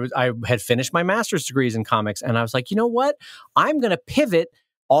comics. And I had finished my master's degrees in comics. And I was like, you know what? I'm going to pivot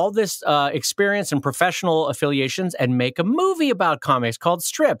all this experience and professional affiliations and make a movie about comics called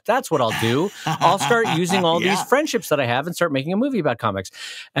Strip. That's what I'll do. I'll start using all these friendships that I have and start making a movie about comics.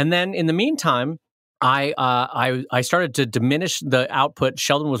 And then in the meantime, I started to diminish the output.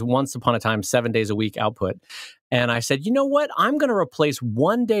 Sheldon was once upon a time 7 days a week output. And I said, you know what? I'm going to replace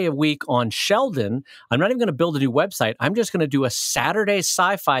 1 day a week on Sheldon. I'm not even going to build a new website. I'm just going to do a Saturday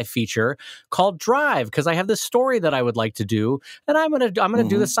sci-fi feature called Drive because I have this story that I would like to do, and I'm going to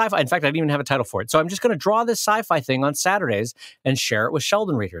do the sci-fi. In fact, I didn't even have a title for it. So I'm just going to draw this sci-fi thing on Saturdays and share it with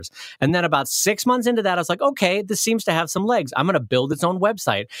Sheldon readers. And then about 6 months into that, I was like, okay, this seems to have some legs. I'm going to build its own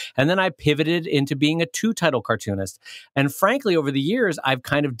website. And then I pivoted into being a 2-title cartoonist. And frankly, over the years, I've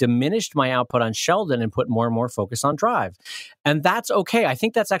kind of diminished my output on Sheldon and put more and more focus on Drive. And that's okay. I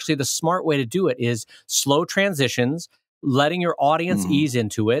think that's actually the smart way to do it is slow transitions, letting your audience ease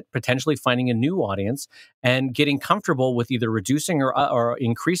into it, potentially finding a new audience, and getting comfortable with either reducing or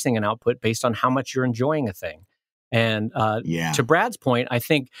increasing an output based on how much you're enjoying a thing. And to Brad's point, I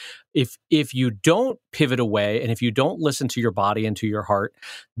think if you don't pivot away and if you don't listen to your body and to your heart,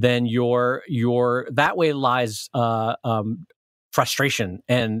 then your that way lies frustration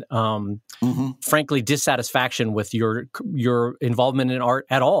and frankly dissatisfaction with your involvement in art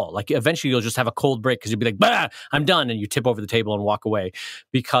at all. Like eventually you'll just have a cold break because you'll be like, bah, I'm done, and you tip over the table and walk away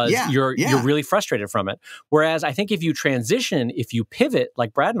because you're really frustrated from it. Whereas I think if you transition, if you pivot,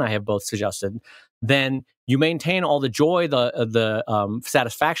 like Brad and I have both suggested, then you maintain all the joy, the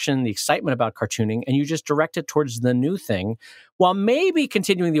satisfaction, the excitement about cartooning, and you just direct it towards the new thing, while maybe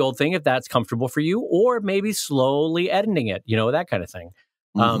continuing the old thing if that's comfortable for you, or maybe slowly editing it, that kind of thing.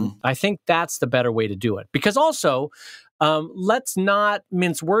 I think that's the better way to do it. Because also, let's not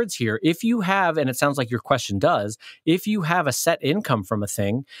mince words here. If you have, and it sounds like your question does, if you have a set income from a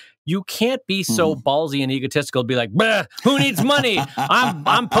thing, you can't be so ballsy and egotistical to be like, who needs money?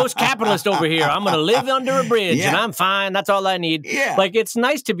 I'm post-capitalist over here. I'm going to live under a bridge and I'm fine. That's all I need. Yeah. Like, it's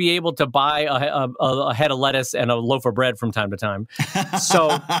nice to be able to buy a head of lettuce and a loaf of bread from time to time.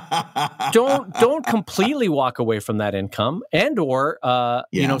 So don't completely walk away from that income, and or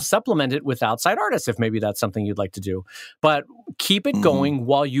supplement it with outside artists if maybe that's something you'd like to do. But keep it going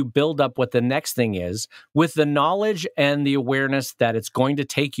while you build up what the next thing is, with the knowledge and the awareness that it's going to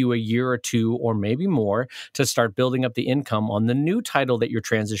take you a year or two or maybe more to start building up the income on the new title that you're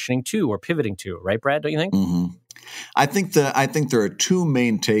transitioning to or pivoting to. Right, Brad? Don't you think? I think there are two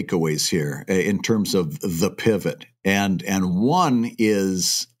main takeaways here in terms of the pivot. And one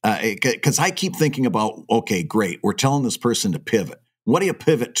is because I keep thinking about, okay, great, we're telling this person to pivot. What do you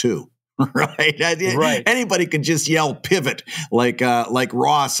pivot to? Right. Anybody can just yell pivot like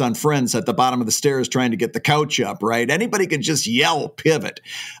Ross on Friends at the bottom of the stairs trying to get the couch up. Right. Anybody can just yell pivot.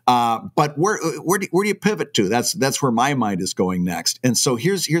 But where do you pivot to? That's where my mind is going next. And so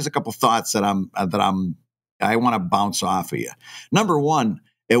here's a couple thoughts that I want to bounce off of you. Number one,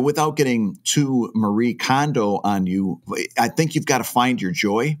 without getting too Marie Kondo on you, I think you've got to find your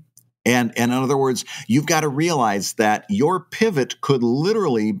joy. And in other words, you've got to realize that your pivot could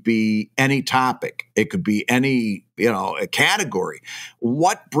literally be any topic. It could be any, a category.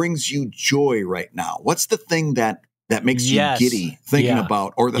 What brings you joy right now? What's the thing that makes you giddy thinking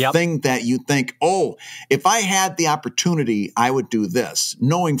about, or the thing that you think, oh, if I had the opportunity, I would do this,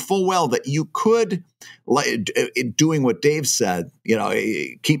 knowing full well that you could, doing what Dave said,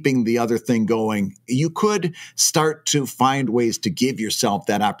 keeping the other thing going, you could start to find ways to give yourself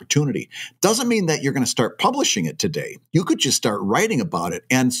that opportunity. Doesn't mean that you're going to start publishing it today. You could just start writing about it.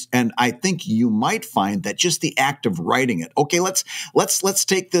 And I think you might find that just the act of writing it. Okay, let's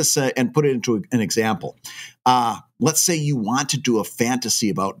take this and put it into an example. Let's say you want to do a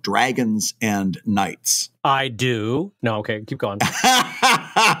fantasy about dragons and knights. I do. No, okay, keep going.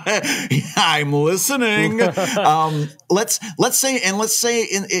 I'm listening. Let's say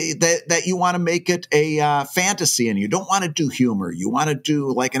that you want to make it a fantasy, and you don't want to do humor. You want to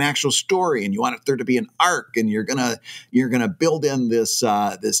do like an actual story, and you want there to be an arc, and you're gonna build in this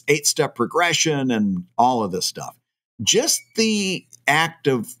 8-step progression and all of this stuff. Just the act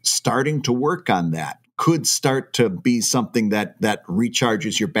of starting to work on that could start to be something that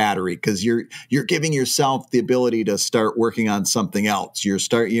recharges your battery, because you're giving yourself the ability to start working on something else. You're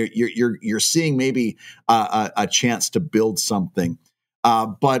seeing maybe a chance to build something.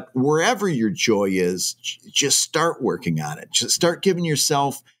 But wherever your joy is, just start working on it. Just start giving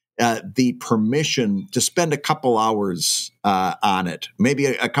yourself the permission to spend a couple hours on it. Maybe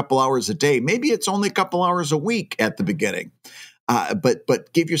a couple hours a day. Maybe it's only a couple hours a week at the beginning.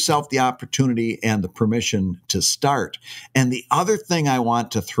 But give yourself the opportunity and the permission to start. And the other thing I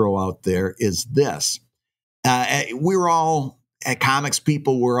want to throw out there is this. We're all comics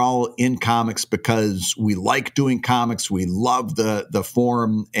people. We're all in comics because we like doing comics. We love the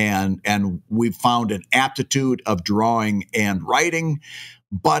form, and we've found an aptitude of drawing and writing.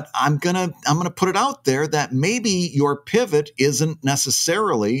 But I'm gonna put it out there that maybe your pivot isn't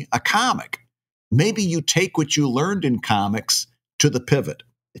necessarily a comic. Maybe you take what you learned in comics to the pivot,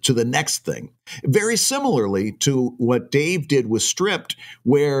 to the next thing. Very similarly to what Dave did with Stripped,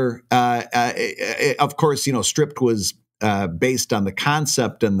 where, of course, Stripped was based on the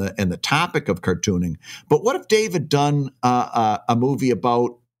concept and the topic of cartooning. But what if Dave had done a movie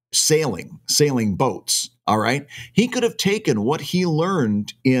about sailing boats? All right. He could have taken what he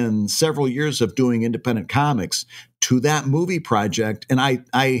learned in several years of doing independent comics to that movie project. And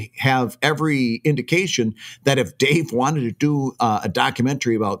I have every indication that if Dave wanted to do a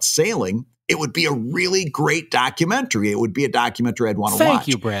documentary about sailing, it would be a really great documentary. It would be a documentary I'd want to watch. Thank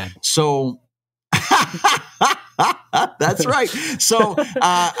you, Brad. So that's right. So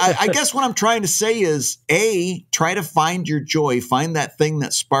I guess what I'm trying to say is, A, try to find your joy, find that thing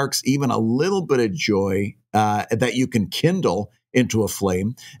that sparks even a little bit of joy that you can kindle into a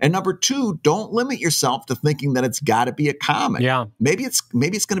flame. And number two, don't limit yourself to thinking that it's got to be a comic. Yeah. Maybe it's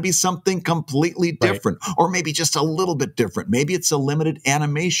going to be something completely different, or maybe just a little bit different. Maybe it's a limited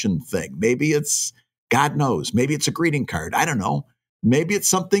animation thing. Maybe it's, God knows, maybe it's a greeting card. I don't know. Maybe it's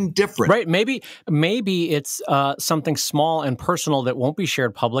something different. Right. Maybe it's something small and personal that won't be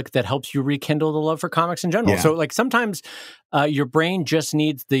shared public that helps you rekindle the love for comics in general. Yeah. So like sometimes your brain just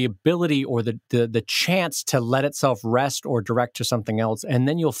needs the ability or the chance to let itself rest or direct to something else. And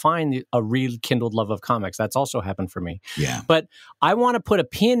then you'll find a rekindled love of comics. That's also happened for me. Yeah. But I want to put a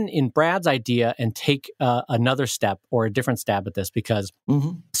pin in Brad's idea and take another step or a different stab at this because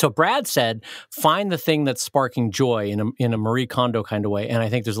so Brad said, find the thing that's sparking joy in a Marie Kondo kind of way. And I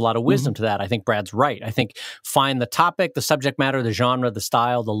think there's a lot of wisdom to that. I think Brad's right. I think find the topic, the subject matter, the genre, the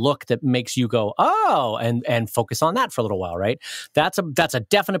style, the look that makes you go, oh, and focus on that for a little while, right? That's a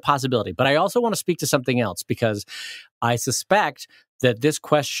definite possibility. But I also want to speak to something else because I suspect that this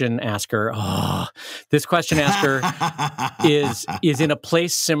question asker is in a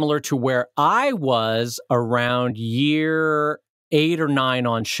place similar to where I was around year 8 or 9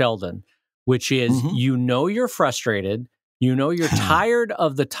 on Sheldon, which is you're frustrated, you're tired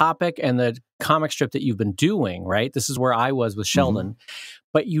of the topic and the comic strip that you've been doing, right? This is where I was with Sheldon.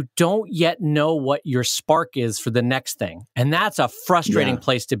 But you don't yet know what your spark is for the next thing. And that's a frustrating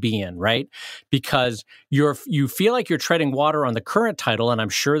place to be in, right? Because you feel like you're treading water on the current title, and I'm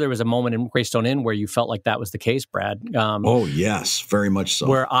sure there was a moment in Greystone Inn where you felt like that was the case, Brad. Oh, yes, very much so.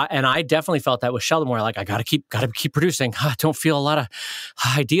 Where I definitely felt that with Sheldon, where like, I gotta keep producing. I don't feel a lot of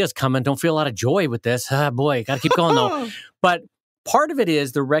ideas coming, don't feel a lot of joy with this. Boy, gotta keep going though. But part of it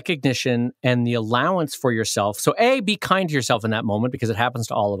is the recognition and the allowance for yourself. So A, be kind to yourself in that moment because it happens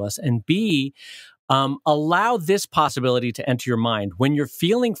to all of us. And B, allow this possibility to enter your mind. When you're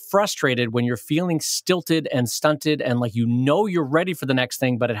feeling frustrated, when you're feeling stilted and stunted and like you're ready for the next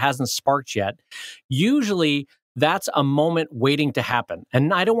thing, but it hasn't sparked yet, usually that's a moment waiting to happen.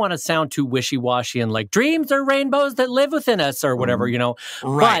 And I don't want to sound too wishy-washy and like dreams are rainbows that live within us or whatever,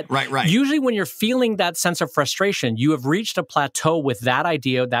 Right. Usually when you're feeling that sense of frustration, you have reached a plateau with that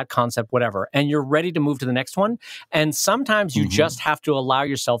idea, that concept, whatever, and you're ready to move to the next one. And sometimes you just have to allow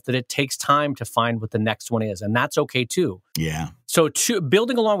yourself that it takes time to find what the next one is. And that's okay too. Yeah. So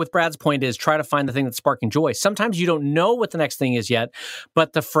building along with Brad's point is try to find the thing that's sparking joy. Sometimes you don't know what the next thing is yet,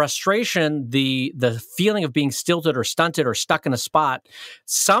 but the frustration, the feeling of being stilted or stunted or stuck in a spot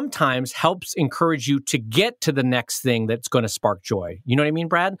sometimes helps encourage you to get to the next thing that's going to spark joy. You know what I mean,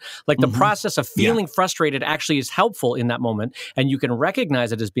 Brad? Like the process of feeling frustrated actually is helpful in that moment, and you can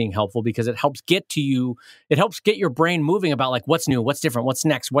recognize it as being helpful because it helps get your brain moving about like what's new, what's different, what's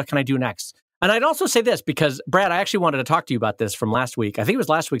next, what can I do next? And I'd also say this because, Brad, I actually wanted to talk to you about this from last week. I think it was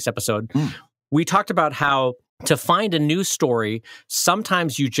last week's episode. We talked about how to find a new story,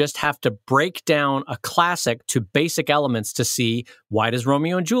 sometimes you just have to break down a classic to basic elements to see why does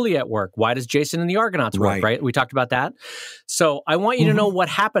Romeo and Juliet work? Why does Jason and the Argonauts work, right? We talked about that. So I want you to know what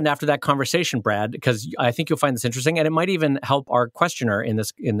happened after that conversation, Brad, because I think you'll find this interesting, and it might even help our questioner in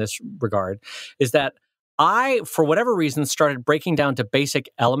this regard, is that I, for whatever reason, started breaking down to basic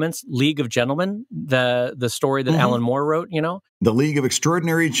elements. League of Gentlemen, the story that Alan Moore wrote, The League of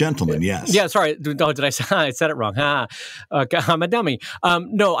Extraordinary Gentlemen, yes. Yeah, sorry. Oh, did I say I said it wrong? I'm a dummy.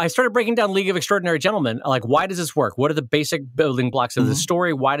 No, I started breaking down League of Extraordinary Gentlemen. Like, why does this work? What are the basic building blocks of the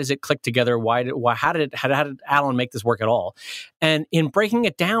story? Why does it click together? How did Alan make this work at all? And in breaking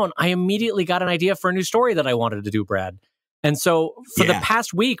it down, I immediately got an idea for a new story that I wanted to do, Brad. And so for the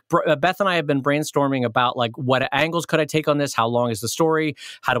past week, Beth and I have been brainstorming about like what angles could I take on this? How long is the story?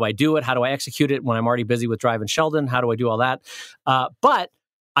 How do I do it? How do I execute it when I'm already busy with Drive and Sheldon? How do I do all that? But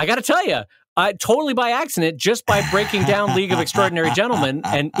I got to tell you, totally by accident, just by breaking down League of Extraordinary Gentlemen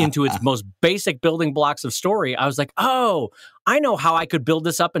and into its most basic building blocks of story, I was like, oh, I know how I could build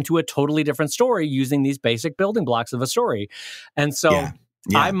this up into a totally different story using these basic building blocks of a story. And so...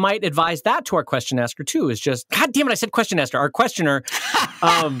 Yeah. I might advise that to our question asker too, is just, God damn it, I said question asker, our questioner,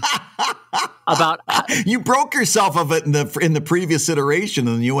 about... You broke yourself of it in the previous iteration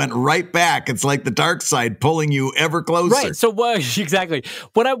and you went right back. It's like the dark side pulling you ever closer. Right, so exactly.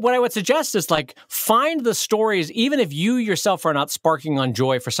 What I would suggest is like, find the stories, even if you yourself are not sparking on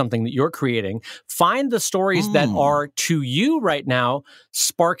joy for something that you're creating, find the stories that are to you right now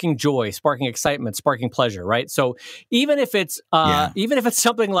sparking joy, sparking excitement, sparking pleasure, right? So even if it's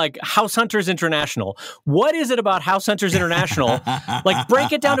something like House Hunters International, what is it about House Hunters International? Like,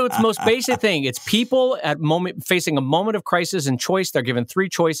 break it down to its most basic thing. It's people facing a moment of crisis and choice. They're given 3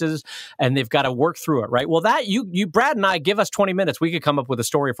 choices and they've got to work through it, right? Well, that you Brad and I, give us 20 minutes. We could come up with a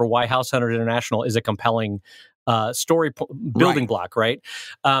story for why House Hunters International is a compelling story building block, right?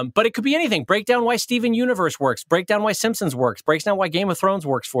 But it could be anything. Break down why Steven Universe works. Break down why Simpsons works. Break down why Game of Thrones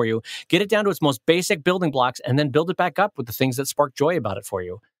works for you. Get it down to its most basic building blocks and then build it back up with the things that spark joy about it for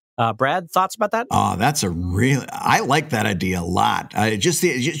you. Brad, thoughts about that? Oh, that's I like that idea a lot. Just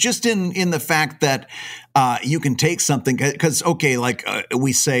in the fact that you can take something, because, okay, like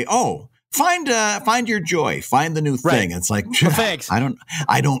we say, oh, find your joy, find the new thing. Right. It's like, well, thanks. I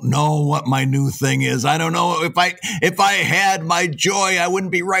don't know what my new thing is. I don't know if I had my joy, I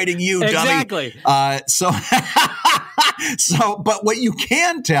wouldn't be writing you, exactly. Dummy. But what you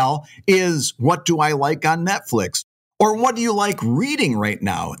can tell is, what do I like on Netflix? Or what do you like reading right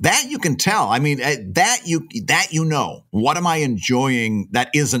now? That you can tell. I mean, that you know. What am I enjoying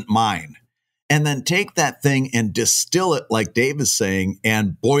that isn't mine? And then take that thing and distill it, like Dave is saying,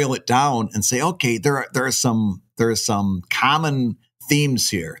 and boil it down and say, okay, there are some common themes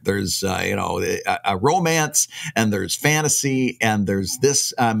here. There's a romance, and there's fantasy, and there's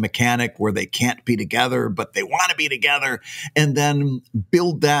this mechanic where they can't be together, but they want to be together, and then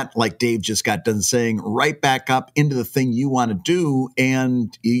build that, like Dave just got done saying, right back up into the thing you want to do,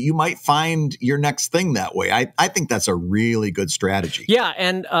 and you might find your next thing that way. I think that's a really good strategy. Yeah,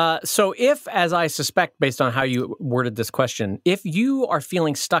 and so if, as I suspect based on how you worded this question, if you are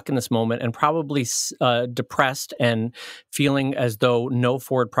feeling stuck in this moment and probably depressed and feeling as though no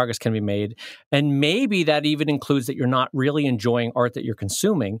forward progress can be made, and maybe that even includes that you're not really enjoying art that you're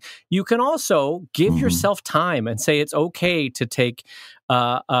consuming, you can also give yourself time and say it's okay to take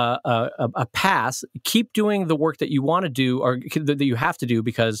a pass, keep doing the work that you want to do or that you have to do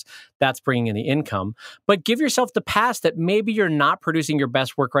because that's bringing in the income, but give yourself the pass that maybe you're not producing your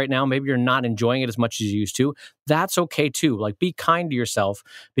best work right now, maybe you're not enjoying it as much as you used to. That's okay too. Like, be kind to yourself,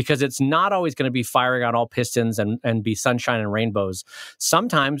 because it's not always going to be firing on all pistons and be sunshine and rainbows.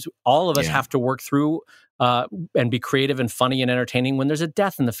 Sometimes all of us have to work through and be creative and funny and entertaining when there's a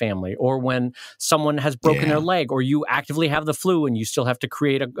death in the family, or when someone has broken their leg, or you actively have the flu and you still have to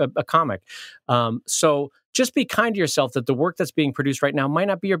create a comic. So just be kind to yourself that the work that's being produced right now might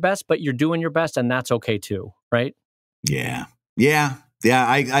not be your best, but you're doing your best, and that's okay too, right? Yeah.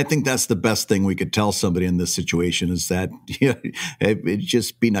 I think that's the best thing we could tell somebody in this situation, is that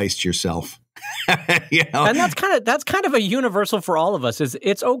just be nice to yourself. And that's kind of a universal for all of us. Is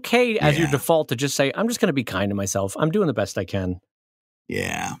it's okay as your default to just say, I'm just going to be kind to myself. I'm doing the best I can.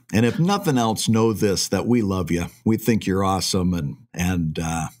 Yeah. And if nothing else, know this, that we love you. We think you're awesome, and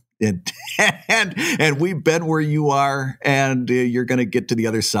we've been where you are, and you're going to get to the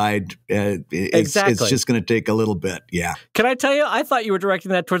other side. Exactly. It's just going to take a little bit. Yeah. Can I tell you, I thought you were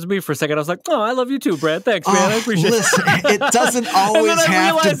directing that towards me for a second. I was like, oh, I love you too, Brad. Thanks, man. I appreciate it. It doesn't always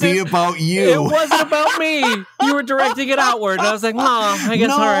have to be about you. It wasn't about me. You were directing it outward. And I was like, oh, I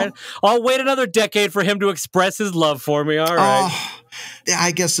guess all right. I'll wait another decade for him to express his love for me. All right.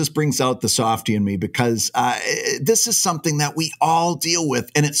 I guess this brings out the softie in me, because this is something that we all deal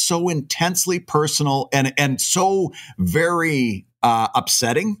with, and it's so intensely personal and so very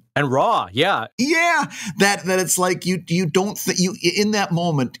upsetting and raw. Yeah, that it's like you don't in that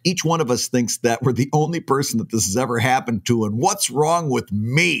moment, each one of us thinks that we're the only person that this has ever happened to, and what's wrong with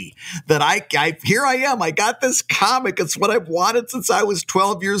me that I here I am, I got this comic, it's what I've wanted since I was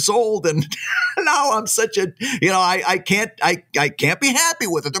 12 years old, and now I'm such a I can't be happy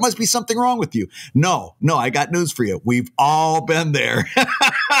with it. There must be something wrong with you. No, I got news for you. We've all been there.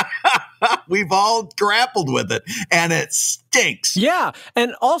 We've all grappled with it, and it stinks. Yeah.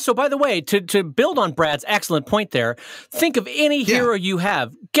 And also, by the way, to build on Brad's excellent point there, think of any hero you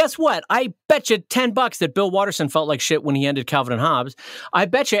have. Guess what? I bet you $10 that Bill Watterson felt like shit when he ended Calvin and Hobbes. I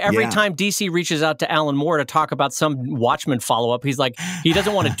bet you every time DC reaches out to Alan Moore to talk about some Watchmen follow-up, he's like, he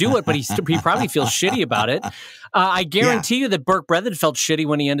doesn't want to do it, but he probably feels shitty about it. I guarantee you that Burke Breathitt felt shitty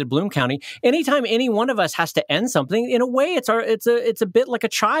when he ended Bloom County. Anytime any one of us has to end something, in a way, it's a bit like a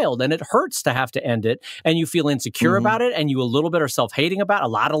child, and it hurts to have to end it, and you feel insecure about it, and you a little bit are self-hating about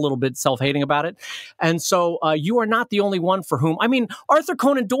it, a little bit self-hating about it. And so you are not the only one for whom, I mean, Arthur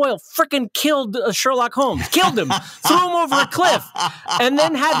Conan Doyle frickin' killed Sherlock Holmes, killed him, threw him over a cliff, and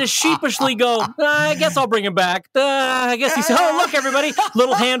then had to sheepishly go, I guess I'll bring him back. I guess he said, oh, look, everybody,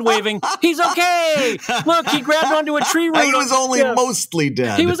 little hand waving. He's okay. Look, he grabbed onto a tree root. He was only mostly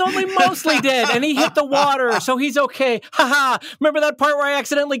dead. He was only mostly dead, and he hit the water, so he's okay. Ha. Remember that part where I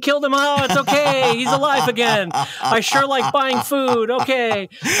accidentally killed him? Oh, it's okay. He's alive again. I sure like buying food. Okay.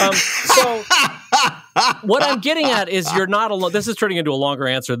 So what I'm getting at is you're not alone. This is turning into a longer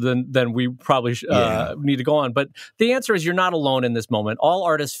answer than we probably need to go on. But the answer is you're not alone in this moment. All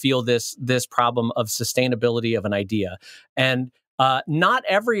artists feel this problem of sustainability of an idea. And not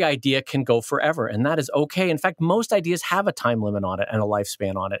every idea can go forever, and that is okay. In fact, most ideas have a time limit on it and a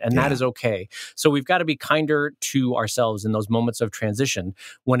lifespan on it, and that is okay. So we've got to be kinder to ourselves in those moments of transition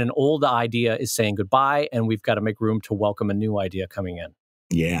when an old idea is saying goodbye, and we've got to make room to welcome a new idea coming in.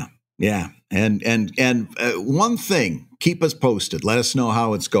 Yeah. Yeah. And one thing, keep us posted. Let us know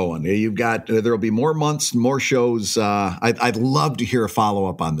how it's going. You've got, there'll be more months, more shows. I'd love to hear a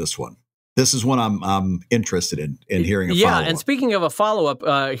follow-up on this one. This is what I'm interested in hearing a follow-up. Yeah, and speaking of a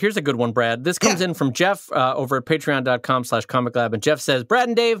follow-up, here's a good one, Brad. This comes in from Jeff over at patreon.com/ComicLab. And Jeff says, Brad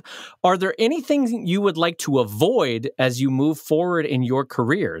and Dave, are there any things you would like to avoid as you move forward in your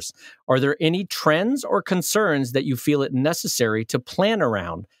careers? Are there any trends or concerns that you feel it necessary to plan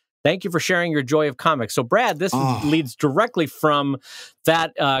around? Thank you for sharing your joy of comics. So, Brad, this leads directly from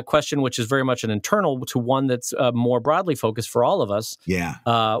that question, which is very much an internal, to one that's more broadly focused for all of us. Yeah.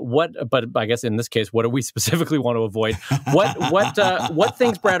 But I guess in this case, what do we specifically want to avoid? What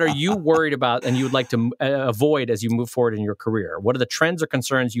things, Brad, are you worried about and you would like to avoid as you move forward in your career? What are the trends or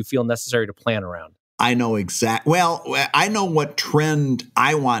concerns you feel necessary to plan around? I know I know what trend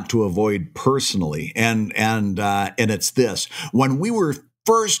I want to avoid personally, and it's this: when we were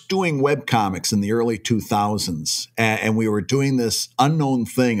first doing webcomics in the early 2000s, and we were doing this unknown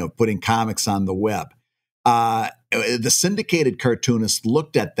thing of putting comics on the web, the syndicated cartoonists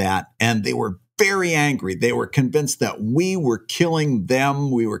looked at that and they were very angry. They were convinced that we were killing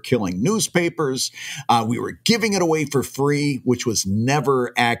them. We were killing newspapers. We were giving it away for free, which was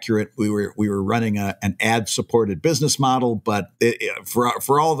never accurate. We were running an ad-supported business model, but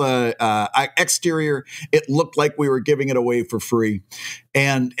for all the exterior, it looked like we were giving it away for free,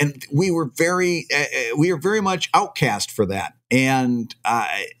 and we were very much outcast for that. And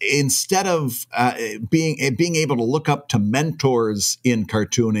instead of being able to look up to mentors in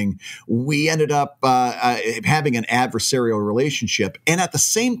cartooning, we ended up having an adversarial relationship. And at the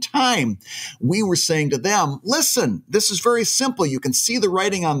same time, we were saying to them, listen, this is very simple. You can see the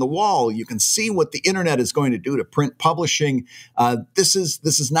writing on the wall. You can see what the internet is going to do to print publishing. This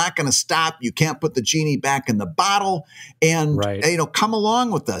is not going to stop. You can't put the genie back in the bottle. And come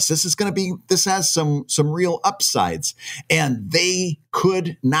along with us. This has some real upsides. And they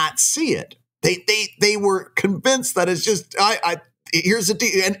could not see it. They were convinced that it's just, here's the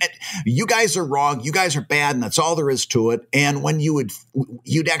deal, and you guys are wrong, you guys are bad, and that's all there is to it. And when you'd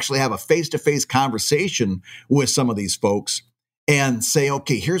actually have a face-to-face conversation with some of these folks and say,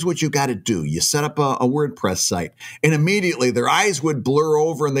 okay, here's what you got to do. You set up a WordPress site, and immediately their eyes would blur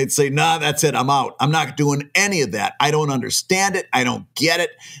over and they'd say, nah, that's it, I'm out. I'm not doing any of that. I don't understand it. I don't get it.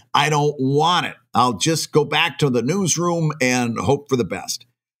 I don't want it. I'll just go back to the newsroom and hope for the best.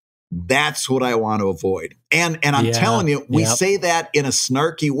 That's what I want to avoid. And I'm telling you, we say that in a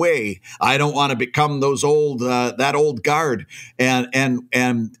snarky way. I don't want to become those that old guard. And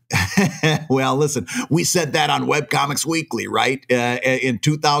well, listen, we said that on Webcomics Weekly, right? In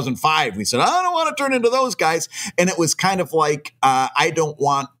 2005, we said, I don't want to turn into those guys. And it was kind of like, I don't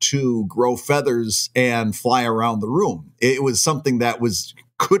want to grow feathers and fly around the room. It was something that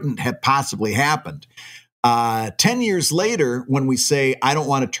couldn't have possibly happened. 10 years later, when we say, I don't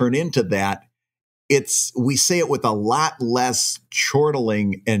want to turn into that, we say it with a lot less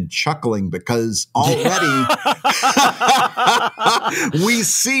chortling and chuckling, because already we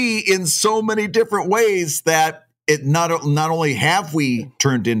see in so many different ways that it not only have we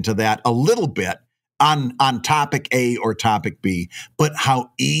turned into that a little bit on topic A or topic B, but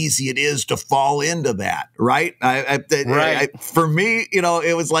how easy it is to fall into that, right? For me,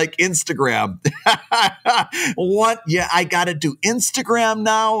 it was like Instagram. I got to do Instagram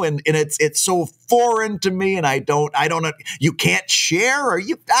now, and it's so foreign to me, and I don't. You can't share, or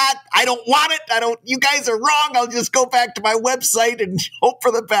I don't want it. You guys are wrong. I'll just go back to my website and hope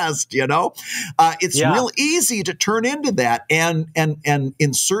for the best. It's real easy to turn into that, and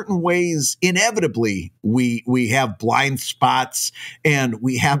in certain ways, inevitably, we have blind spots, and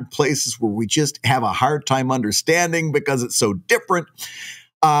we have places where we just have a hard time understanding because it's so different.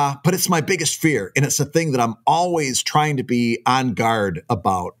 But it's my biggest fear, and it's a thing that I'm always trying to be on guard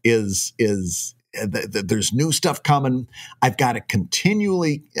about. Is there's new stuff coming. I've got to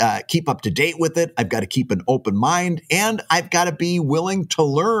continually keep up to date with it. I've got to keep an open mind, and I've got to be willing to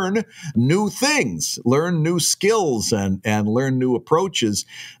learn new things, learn new skills, and learn new approaches,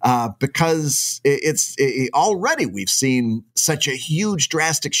 because already we've seen such a huge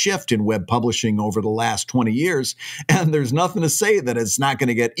drastic shift in web publishing over the last 20 years, and there's nothing to say that it's not going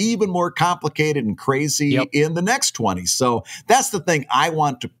to get even more complicated and crazy in the next 20. So that's the thing I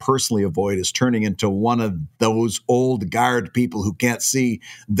want to personally avoid, is turning into one of those old guard people who can't see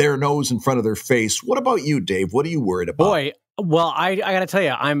their nose in front of their face. What about you, Dave? What are you worried about? Boy, Well, I got to tell you,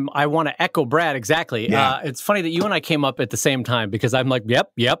 I want to echo Brad exactly. Yeah. It's funny that you and I came up at the same time because I'm like,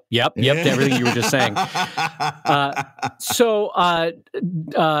 yep to everything you were just saying. So,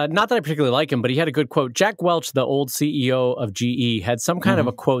 not that I particularly like him, but he had a good quote. Jack Welch, the old CEO of GE, had some kind of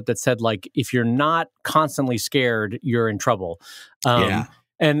a quote that said, like, if you're not constantly scared, you're in trouble.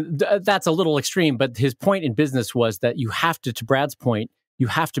 And that's a little extreme, but his point in business was that you have to Brad's point, you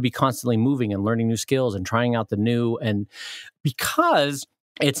have to be constantly moving and learning new skills and trying out the new. And because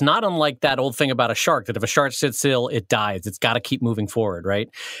it's not unlike that old thing about a shark, that if a shark sits still, it dies. It's got to keep moving forward, right?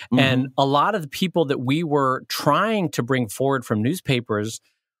 And a lot of the people that we were trying to bring forward from newspapers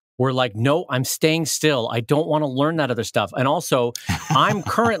were like, no, I'm staying still. I don't want to learn that other stuff. And also, I'm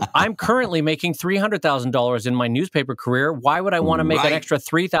currently making $300,000 in my newspaper career. Why would I want to make an extra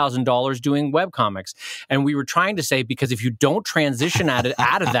 $3,000 doing webcomics? And we were trying to say, because if you don't transition out of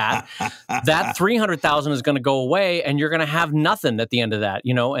that, that $300,000 is going to go away, and you're going to have nothing at the end of that,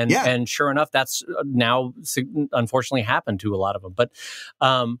 you know. And sure enough, that's now unfortunately happened to a lot of them. But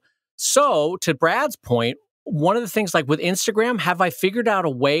so to Brad's point, one of the things, like with Instagram, have I figured out a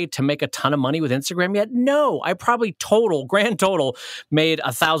way to make a ton of money with Instagram yet? No, I probably grand total made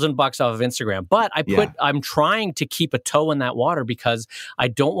 $1,000 off of Instagram, but I'm trying to keep a toe in that water because I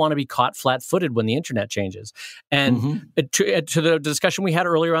don't want to be caught flat-footed when the internet changes. And to the discussion we had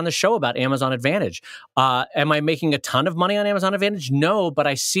earlier on the show about Amazon Advantage, am I making a ton of money on Amazon Advantage? No, but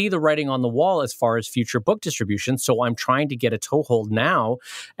I see the writing on the wall as far as future book distribution. So I'm trying to get a toehold now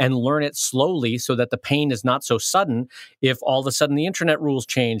and learn it slowly so that the pain is not so sudden if all of a sudden the internet rules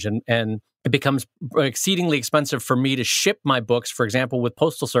change and it becomes exceedingly expensive for me to ship my books, for example, with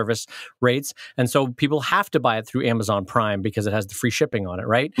postal service rates. And so people have to buy it through Amazon Prime because it has the free shipping on it,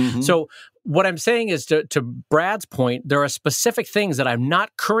 right? So what I'm saying is, to Brad's point, there are specific things that I'm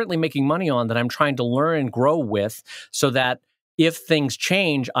not currently making money on that I'm trying to learn and grow with so that if things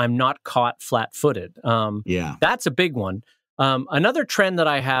change, I'm not caught flat-footed. That's a big one. Another trend that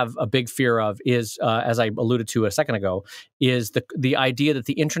I have a big fear of is, as I alluded to a second ago, is the idea that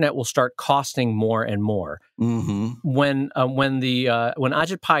the internet will start costing more and more. When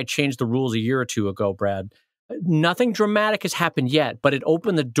Ajit Pai changed the rules a year or two ago, Brad, nothing dramatic has happened yet, but it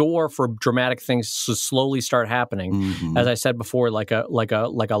opened the door for dramatic things to slowly start happening. As I said before, like a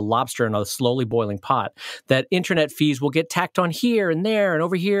lobster in a slowly boiling pot, that internet fees will get tacked on here and there and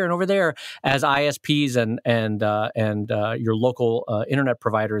over here and over there as ISPs and your local internet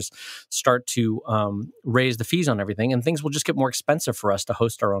providers start to raise the fees on everything, and things will just get more expensive for us to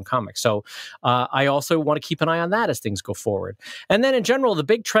host our own comics. So I also want to keep an eye on that as things go forward. And then in general, the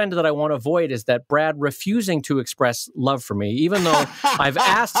big trend that I want to avoid is that Brad refusing to express love for me, even though I've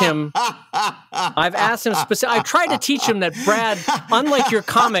asked him specifically. I tried to teach him that, Brad, unlike your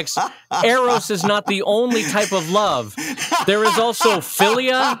comics, eros is not the only type of love. There is also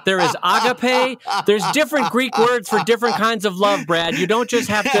philia, there is agape, there's different Greek words for different kinds of love, Brad. You don't just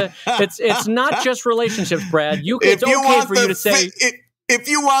have to, it's not just relationships, Brad. It's okay for you to say... If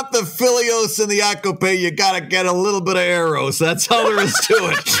you want the Philios and the Acope, you got to get a little bit of Eros. That's all there is to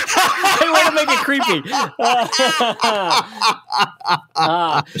it. I want to make it creepy.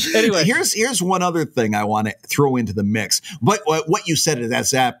 Anyway. Here's one other thing I want to throw into the mix. But what you said,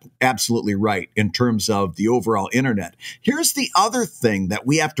 that's absolutely right in terms of the overall internet. Here's the other thing that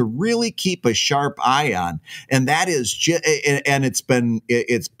we have to really keep a sharp eye on, and that is, and it's been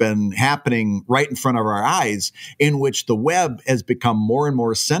happening right in front of our eyes, in which the web has become more and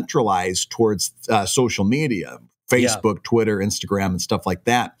more centralized towards social media, Facebook, Twitter, Instagram, and stuff like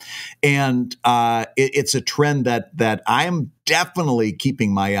that. And it's a trend that I'm definitely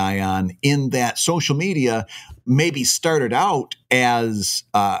keeping my eye on, in that social media maybe started out as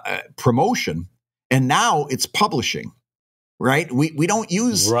promotion, and now it's publishing. Right? We don't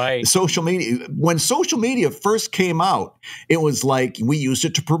use social media. When social media first came out, it was like we used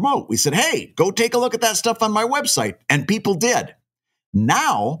it to promote. We said, hey, go take a look at that stuff on my website. And people did.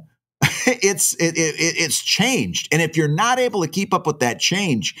 Now it's changed. And if you're not able to keep up with that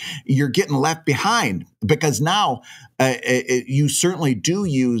change, you're getting left behind, because now you certainly do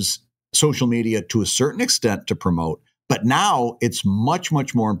use social media to a certain extent to promote. But now it's much,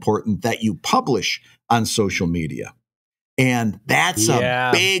 much more important that you publish on social media. And that's a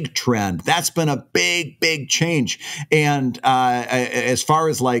big trend. That's been a big, big change. And as far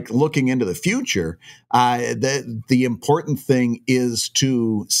as like looking into the future, the important thing is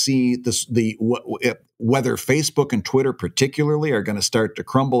to see whether Facebook and Twitter particularly are going to start to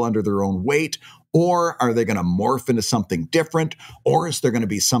crumble under their own weight, or are they going to morph into something different, or is there going to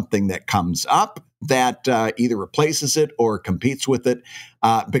be something that comes up that either replaces it or competes with it?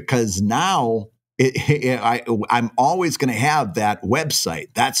 Because now I'm always going to have that website.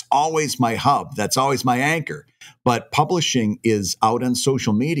 That's always my hub. That's always my anchor. But publishing is out on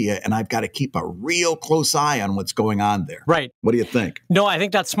social media, and I've got to keep a real close eye on what's going on there. Right. What do you think? No, I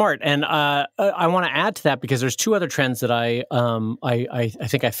think that's smart. And I want to add to that because there's two other trends that I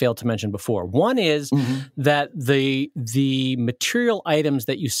think I failed to mention before. One is that the material items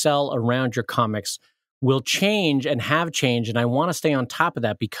that you sell around your comics will change and have changed. And I want to stay on top of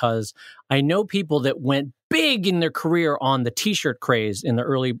that because I know people that went big in their career on the T-shirt craze in the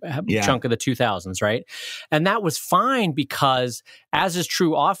early chunk of the 2000s, right? And that was fine because, as is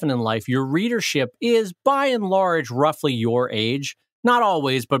true often in life, your readership is by and large roughly your age. Not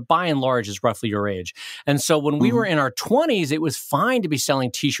always, but by and large is roughly your age. And so when we were in our 20s, it was fine to be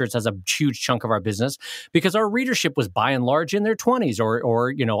selling T-shirts as a huge chunk of our business because our readership was by and large in their 20s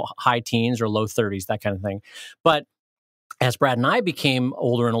or high teens or low 30s, that kind of thing. But as Brad and I became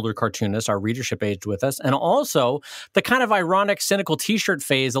older and older cartoonists, our readership aged with us. And also the kind of ironic, cynical T-shirt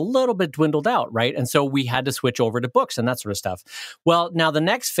phase a little bit dwindled out, right? And so we had to switch over to books and that sort of stuff. Well, now the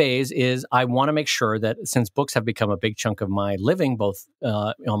next phase is I want to make sure that since books have become a big chunk of my living, both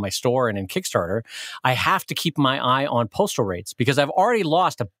on my store and in Kickstarter, I have to keep my eye on postal rates because I've already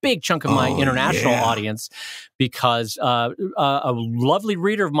lost a big chunk of my international audience because a lovely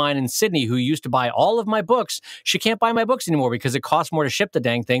reader of mine in Sydney who used to buy all of my books, she can't buy my books anymore because it costs more to ship the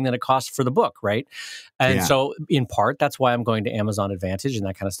dang thing than it costs for the book, right? And so in part, that's why I'm going to Amazon Advantage and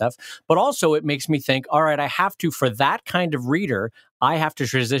that kind of stuff. But also it makes me think, all right, I have to, for that kind of reader, I have to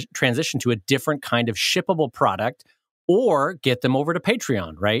transition to a different kind of shippable product or get them over to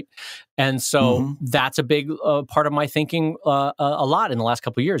Patreon, right? And so that's a big part of my thinking a lot in the last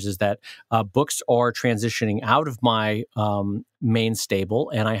couple of years is that books are transitioning out of my main stable,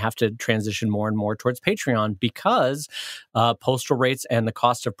 and I have to transition more and more towards Patreon because postal rates and the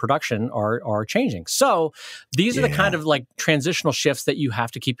cost of production are changing. So these are the kind of like transitional shifts that you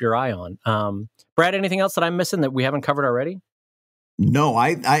have to keep your eye on. Brad, anything else that I'm missing that we haven't covered already? No,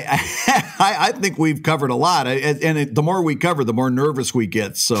 I think we've covered a lot, and the more we cover, the more nervous we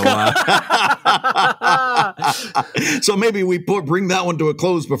get. So, so maybe we bring that one to a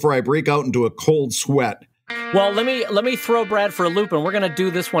close before I break out into a cold sweat. Well, let me throw Brad for a loop, and we're going to do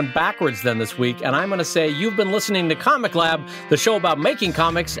this one backwards then this week. And I'm going to say you've been listening to Comic Lab, the show about making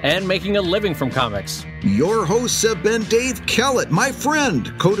comics and making a living from comics. Your hosts have been Dave Kellett, my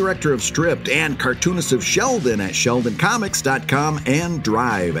friend, co-director of Stripped, and cartoonist of Sheldon at sheldoncomics.com and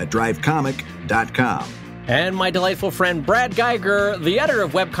Drive at drivecomic.com. And my delightful friend Brad Geiger, the editor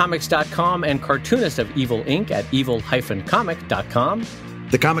of webcomics.com and cartoonist of Evil Inc. at evil-comic.com.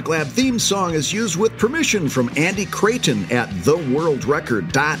 The Comic Lab theme song is used with permission from Andy Creighton at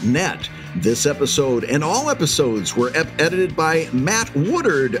theworldrecord.net. This episode and all episodes were edited by Matt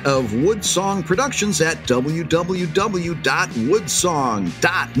Woodard of Woodsong Productions at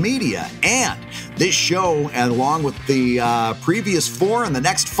www.woodsong.media. And this show, along with the previous 4 and the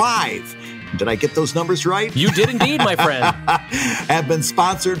next 5, did I get those numbers right? You did indeed, my friend. Have been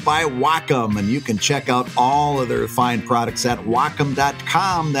sponsored by Wacom, and you can check out all of their fine products at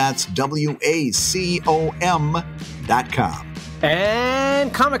Wacom.com. That's WACOM.com.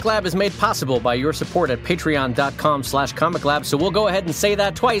 And Comic Lab is made possible by your support at patreon.com/comiclab. So we'll go ahead and say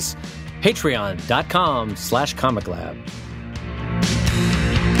that twice. Patreon.com/comiclab.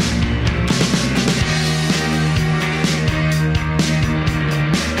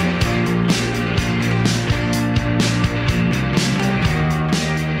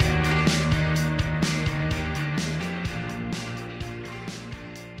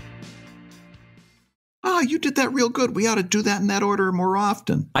 You did that real good. We ought to do that in that order more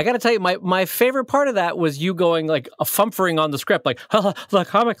often. I got to tell you, my favorite part of that was you going like fumfering on the script, like, the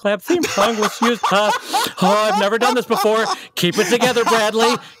Comic Lab theme song was used. I've never done this before. Keep it together,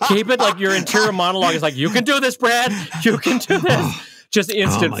 Bradley. Keep it like your interior monologue is like, you can do this, Brad. You can do this. Just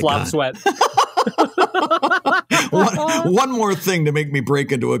instant flop sweat. One more thing to make me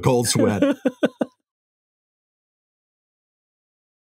break into a cold sweat.